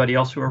of anybody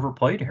else who ever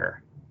played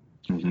here.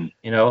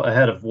 Mm-hmm.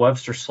 Ahead of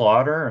Webster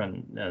Slaughter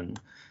and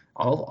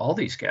all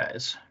these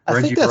guys. I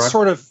Reggie think that's Ruck.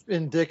 sort of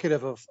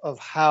indicative of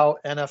how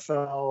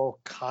NFL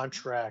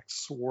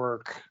contracts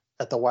work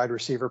at the wide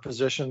receiver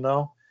position,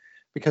 though,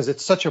 because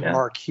it's such a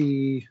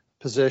marquee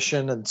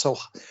position and so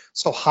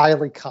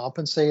highly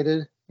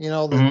compensated.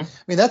 I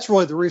mean, that's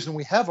really the reason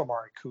we have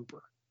Amari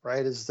Cooper,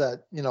 right? Is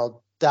that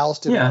Dallas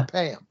didn't want to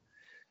pay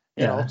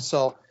him.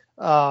 So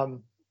I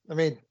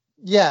mean,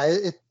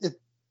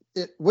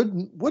 it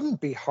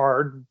wouldn't be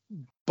hard,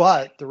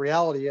 but the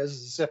reality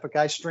is if a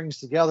guy strings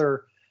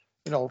together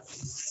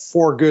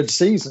 4 good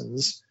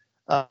seasons,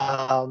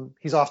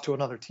 he's off to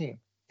another team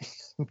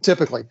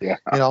typically.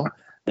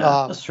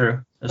 That's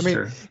true. That's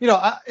true.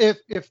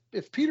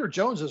 If Peter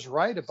Jones is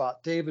right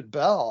about David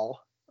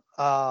Bell,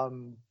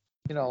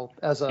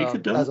 as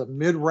a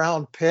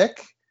mid-round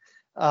pick,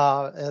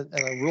 and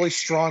a really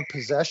strong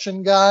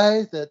possession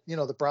guy that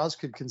the Browns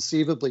could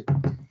conceivably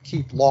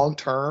keep long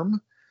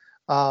term,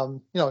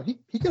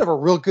 he could have a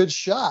real good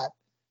shot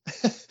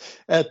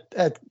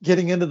at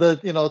getting into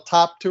the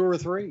top 2 or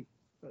 3.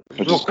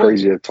 It's just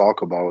crazy to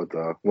talk about.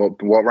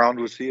 What round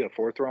was he? A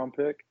 4th round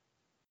pick?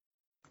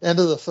 End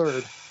of the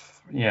 3rd.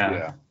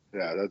 Yeah,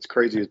 that's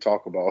crazy to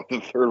talk about the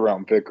 3rd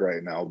round pick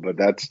right now. But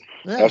that's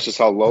just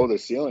how low the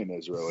ceiling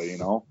is, really.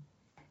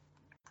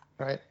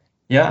 Right.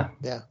 Yeah.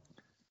 Yeah.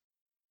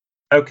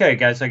 Okay,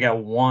 guys, I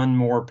got one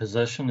more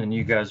position, and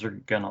you guys are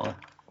gonna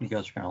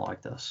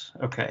like this.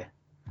 Okay.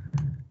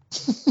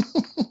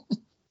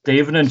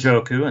 David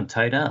Njoku and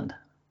tight end.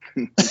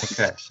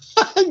 Okay.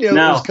 I knew it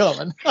was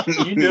coming.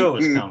 You knew it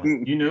was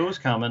coming. You knew it was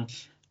coming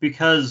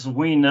because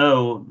we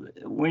know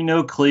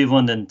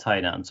Cleveland and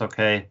tight ends.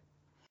 Okay.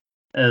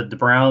 The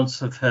Browns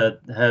have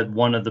had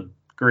one of the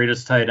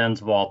greatest tight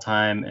ends of all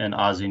time, and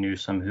Ozzie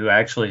Newsome, who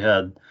actually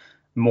had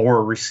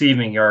more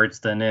receiving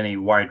yards than any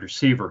wide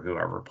receiver who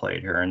ever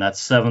played here, and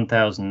that's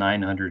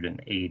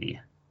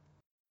 7,980.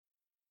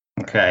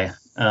 Okay.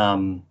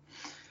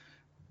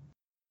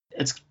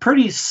 It's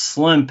pretty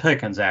slim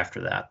pickings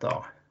after that,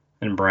 though,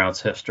 in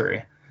Browns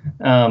history.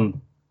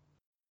 And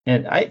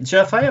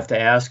Jeff, I have to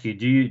ask you,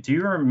 do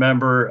you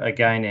remember a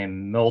guy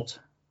named Milt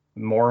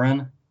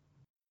Morin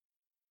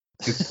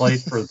who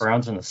played for the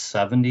Browns in the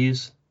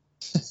 70s?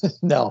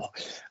 No.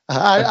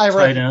 I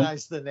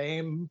recognize the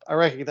name.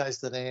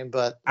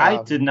 But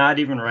I did not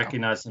even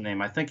recognize the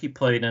name. I think he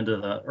played into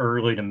the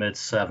early to mid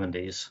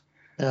 70s.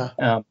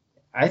 Yeah.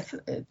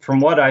 From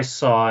what I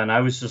saw, and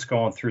I was just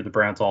going through the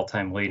Browns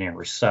all-time leading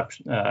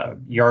reception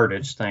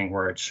yardage thing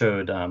where it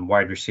showed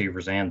wide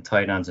receivers and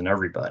tight ends and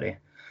everybody.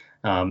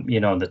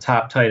 The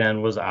top tight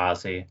end was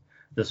Ozzie.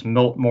 This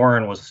Milt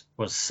Morin was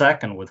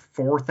second with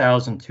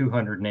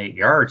 4,208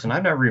 yards, and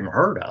I've never even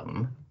heard of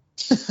him.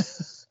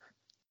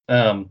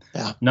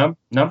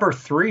 Number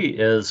 3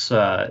 is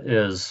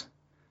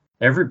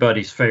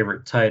everybody's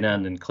favorite tight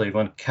end in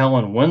Cleveland,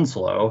 Kellen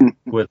Winslow,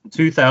 with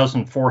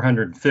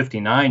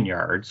 2,459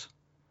 yards.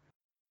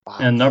 Wow.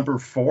 And number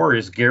 4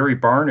 is Gary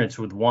Barnidge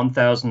with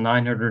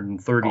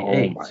 1,938.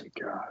 Oh my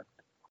God!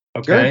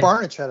 Okay. Gary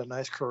Barnidge had a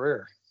nice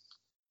career.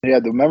 Yeah,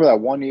 remember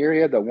that one year? He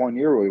had that one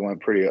year where he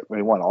went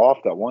off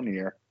that one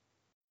year.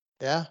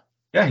 Yeah.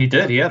 Yeah, he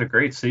did. He had a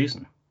great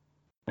season,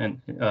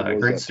 and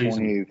great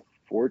season.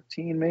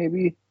 2014,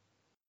 maybe.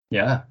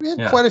 Yeah, we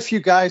had quite a few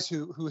guys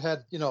who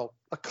had a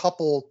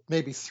couple,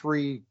 maybe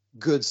 3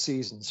 good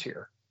seasons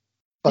here,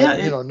 but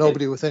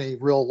nobody with any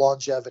real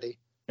longevity.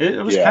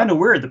 It was kind of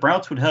weird. The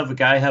Browns would have a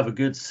guy have a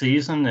good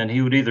season, and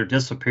he would either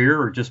disappear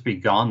or just be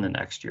gone the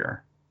next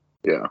year.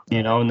 Yeah,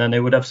 and then they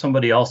would have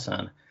somebody else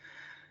in.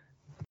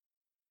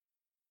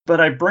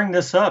 But I bring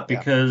this up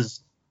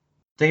because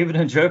David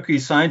Njoku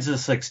signs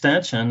this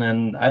extension,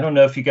 and I don't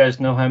know if you guys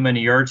know how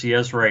many yards he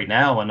has right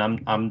now,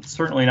 and I'm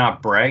certainly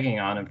not bragging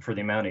on him for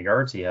the amount of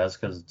yards he has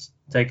because it's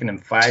taken him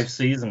 5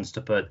 seasons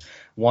to put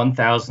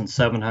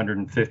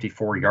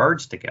 1,754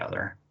 yards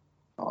together.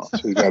 Oh, so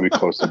he's got to be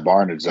close to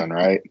Barnidge then,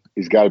 right?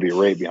 He's got to be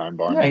right behind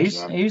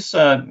Barnidge.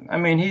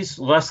 Yeah, he's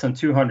less than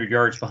 200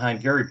 yards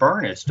behind Gary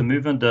Barnidge to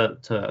move into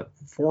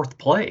 4th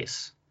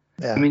place.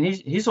 Yeah. I mean,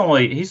 he's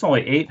only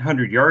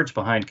 800 yards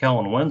behind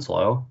Kellen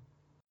Winslow.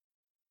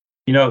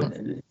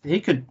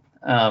 He could,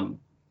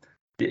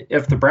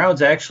 if the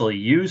Browns actually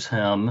use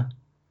him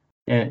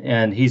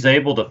and he's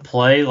able to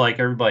play like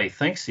everybody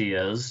thinks he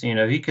is,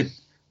 he could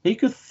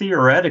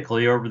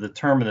theoretically over the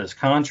term of this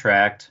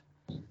contract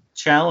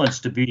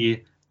challenge to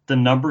be the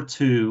number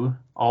 2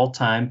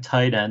 all-time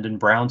tight end in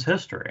Browns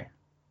history.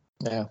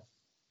 Yeah.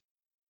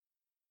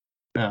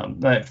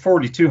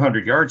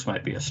 4,200 yards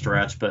might be a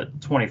stretch,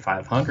 but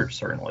 2,500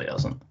 certainly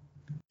isn't.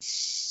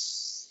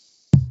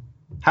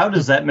 How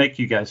does that make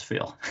you guys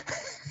feel?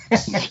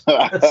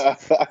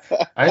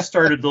 I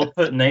started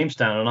putting names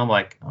down, and I'm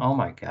like, oh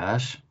my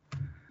gosh.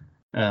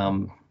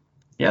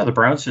 Yeah, the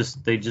Browns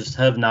just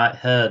have not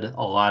had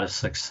a lot of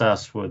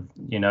success with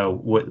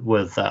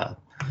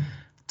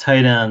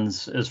tight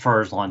ends as far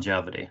as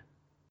longevity,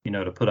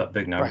 to put up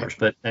big numbers.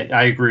 Right. But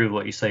I agree with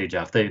what you say,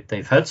 Jeff.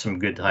 They've had some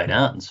good tight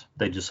ends.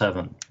 They just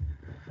haven't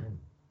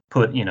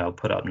put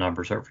up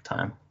numbers over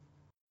time.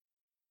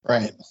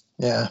 Right.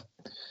 Yeah.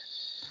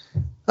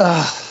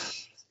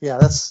 Yeah.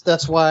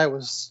 That's why I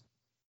was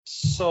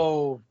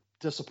so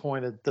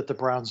disappointed that the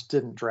Browns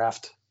didn't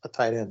draft a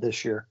tight end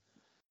this year.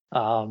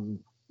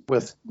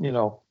 With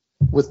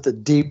the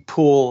deep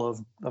pool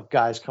of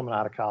guys coming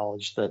out of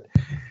college, that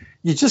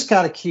you just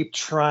got to keep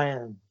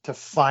trying to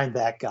find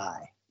that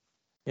guy,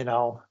 and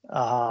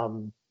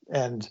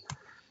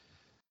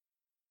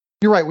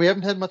you're right. We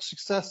haven't had much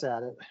success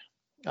at it.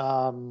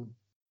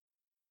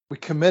 We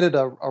committed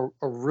a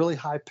really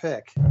high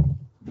pick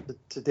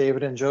to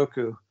David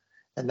Njoku,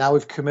 and now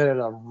we've committed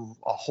a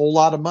whole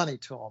lot of money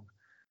to him.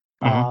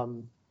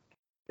 Mm-hmm.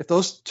 If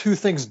those two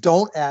things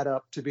don't add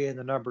up to being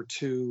the number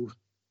 2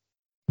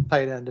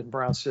 tight end in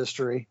Browns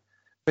history,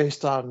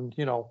 based on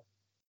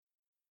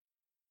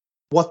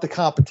what the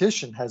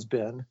competition has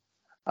been,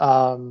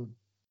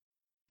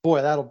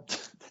 boy, that'll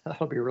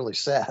be really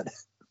sad.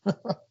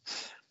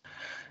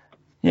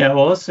 Yeah,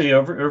 well, let's see.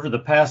 Over the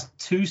past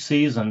 2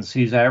 seasons,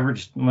 he's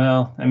averaged.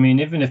 Well, I mean,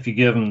 even if you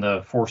give him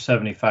the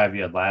 475 he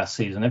had last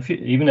season,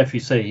 even if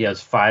you say he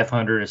has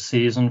 500 a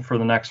season for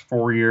the next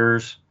 4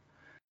 years,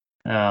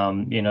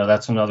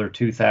 that's another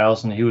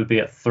 2,000. He would be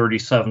at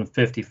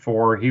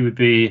 3754. He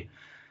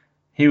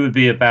would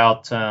be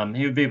about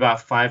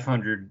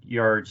 500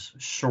 yards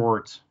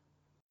short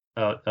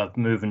of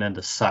moving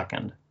into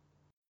second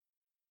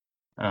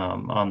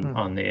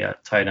on the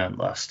tight end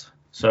list.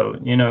 So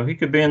he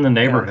could be in the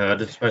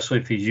neighborhood, especially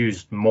if he's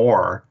used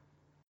more.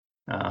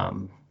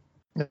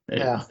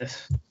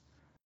 It's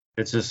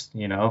just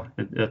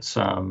it's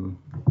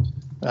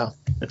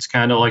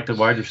kind of like the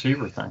wide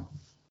receiver thing,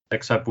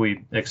 except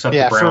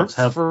the Browns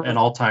have an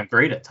all-time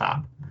great at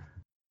top.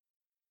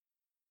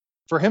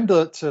 For him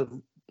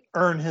to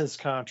earn his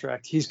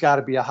contract, he's got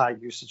to be a high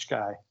usage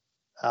guy,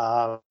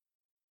 and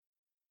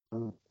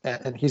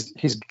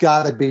he's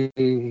got to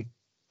be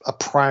a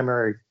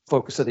primary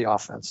focus of the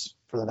offense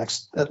for the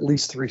next at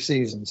least 3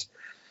 seasons.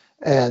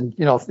 And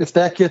if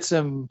that gets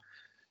him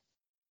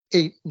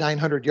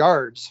 800-900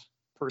 yards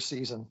per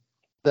season,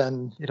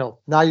 then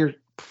now you're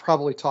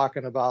probably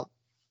talking about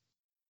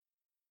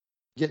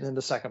getting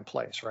into second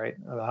place, right?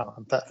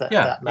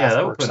 That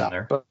math works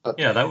out. But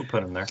that would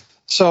put him there.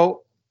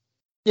 So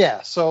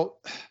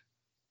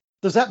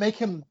does that make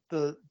him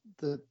the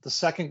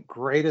second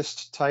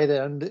greatest tight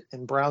end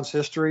in Browns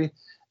history?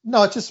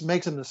 No, it just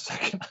makes him the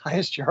second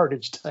highest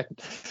yardage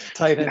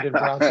tight end in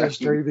Browns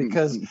history,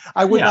 because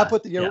I would not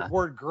put the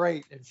word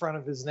great in front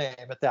of his name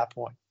at that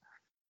point.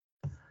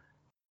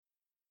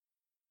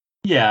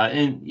 Yeah,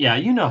 and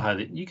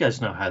you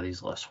guys know how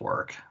these lists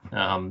work.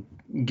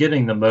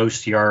 Getting the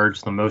most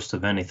yards, the most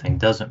of anything,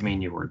 doesn't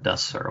mean you were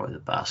necessarily the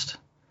best.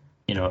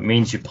 It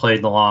means you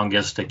played the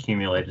longest,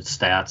 accumulated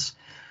stats.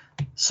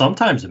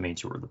 Sometimes it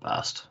means you were the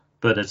best,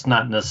 but it's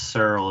not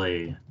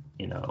necessarily,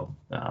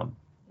 an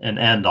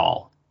end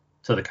all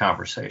to the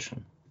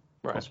conversation.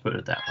 Right. Let's put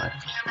it that way.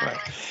 Right.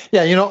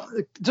 Yeah.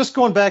 Just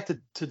going back to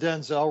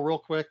Denzel real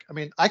quick. I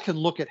mean, I can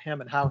look at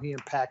him and how he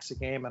impacts the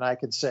game, and I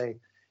can say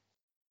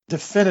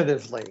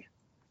definitively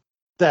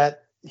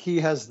that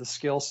he has the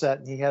skill set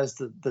and he has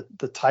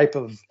the type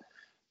of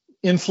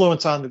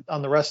influence on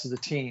the rest of the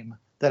team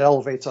that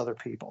elevates other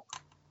people.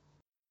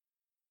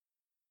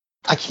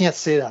 I can't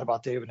say that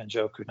about David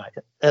Njoku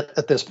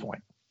at this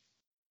point.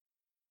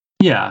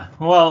 Yeah,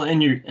 well,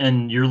 and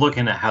you're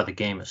looking at how the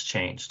game has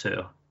changed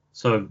too.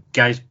 So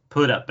guys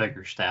put up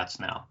bigger stats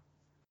now.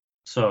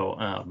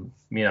 So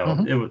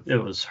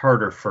it was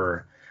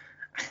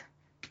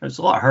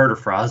a lot harder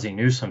for Ozzie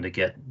Newsome to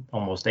get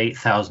almost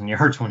 8,000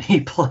 yards when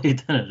he played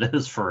than it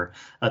is for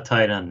a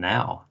tight end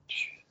now.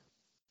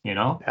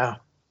 Yeah.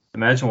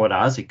 Imagine what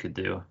Ozzie could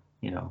do,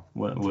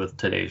 with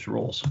today's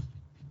rules.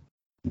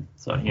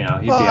 So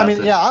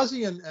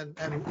Ozzie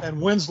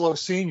and Winslow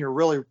Sr.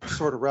 really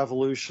sort of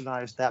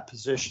revolutionized that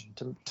position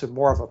to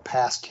more of a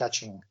pass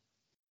catching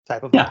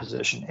type of a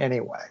position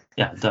anyway.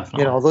 Yeah,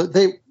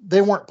 definitely.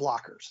 They weren't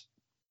blockers.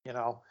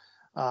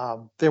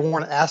 They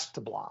weren't asked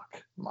to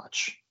block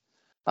much.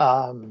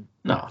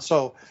 No.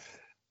 So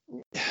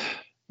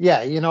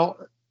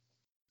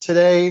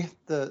today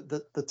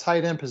the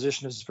tight end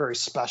position is very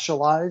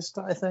specialized,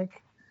 I think.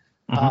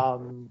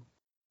 Mm-hmm.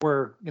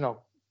 Where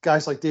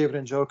guys like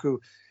David Njoku,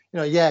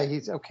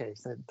 he's okay.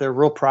 They're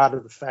real proud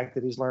of the fact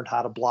that he's learned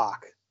how to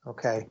block,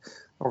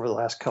 over the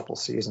last couple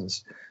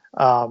seasons.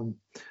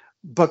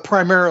 But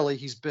primarily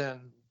he's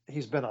been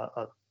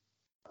a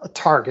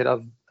target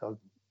of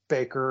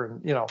Baker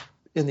and,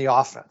 in the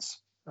offense.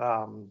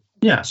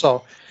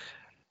 So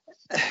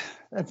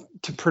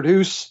to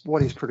produce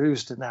what he's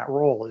produced in that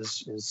role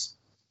is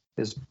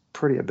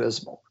pretty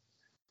abysmal.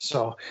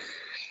 So,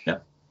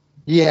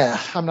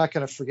 I'm not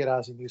going to forget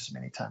Ozzie Newsome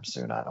anytime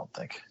soon, I don't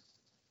think.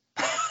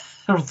 I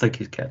don't think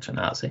he's catching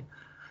Ozzie.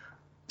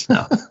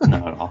 No,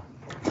 not at all.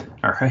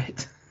 All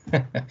right.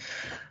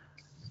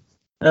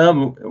 That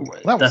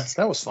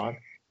was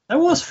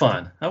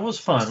fun. That was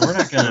fun. We're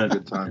not gonna.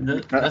 Good time.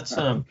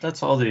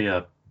 That's all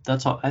the.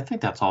 That's all. I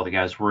think that's all the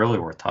guys really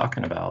were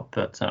talking about.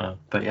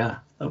 But yeah,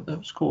 that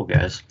was cool,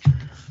 guys.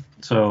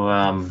 So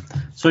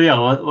yeah,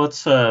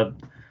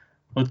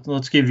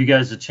 let's give you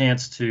guys a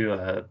chance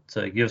to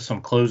give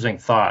some closing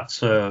thoughts.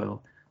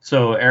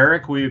 So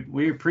Eric,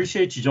 we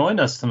appreciate you joining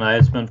us tonight.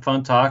 It's been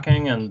fun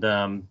talking, and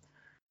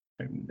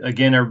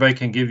again, everybody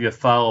can give you a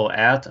follow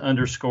at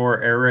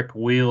 _Eric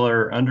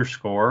Wheeler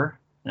 _.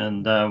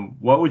 And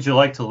what would you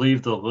like to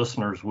leave the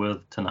listeners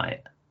with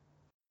tonight?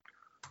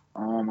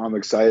 I'm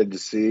excited to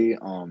see.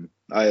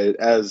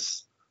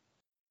 As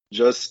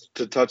just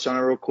to touch on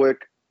it real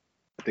quick,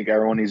 I think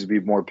everyone needs to be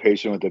more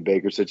patient with the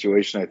Baker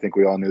situation. I think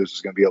we all knew this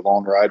was going to be a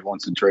long ride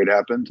once the trade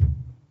happened.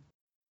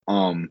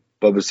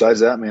 But besides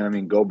that, man, I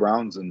mean, go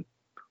Browns and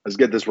let's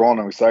get this rolling.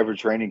 I'm excited for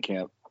training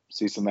camp.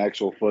 See some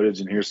actual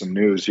footage and hear some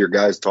news. Hear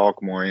guys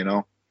talk more, you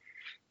know?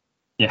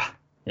 Yeah,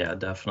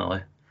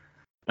 definitely.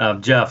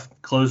 Jeff,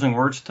 closing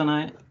words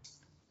tonight?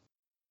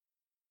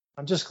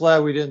 I'm just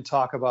glad we didn't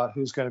talk about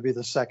who's going to be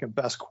the second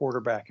best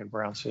quarterback in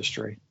Browns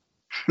history.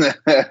 I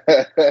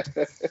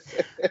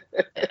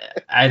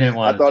didn't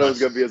want. I thought it was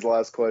going to be his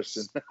last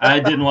question. I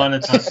didn't want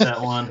to touch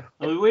that one.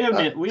 We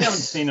haven't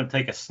seen him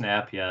take a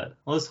snap yet.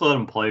 Let's let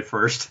him play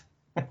first.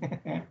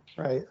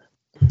 Right.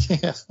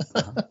 Yeah.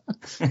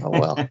 Oh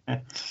well.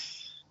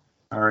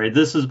 All right.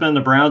 This has been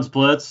the Browns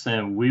Blitz,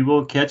 and we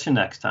will catch you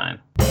next time.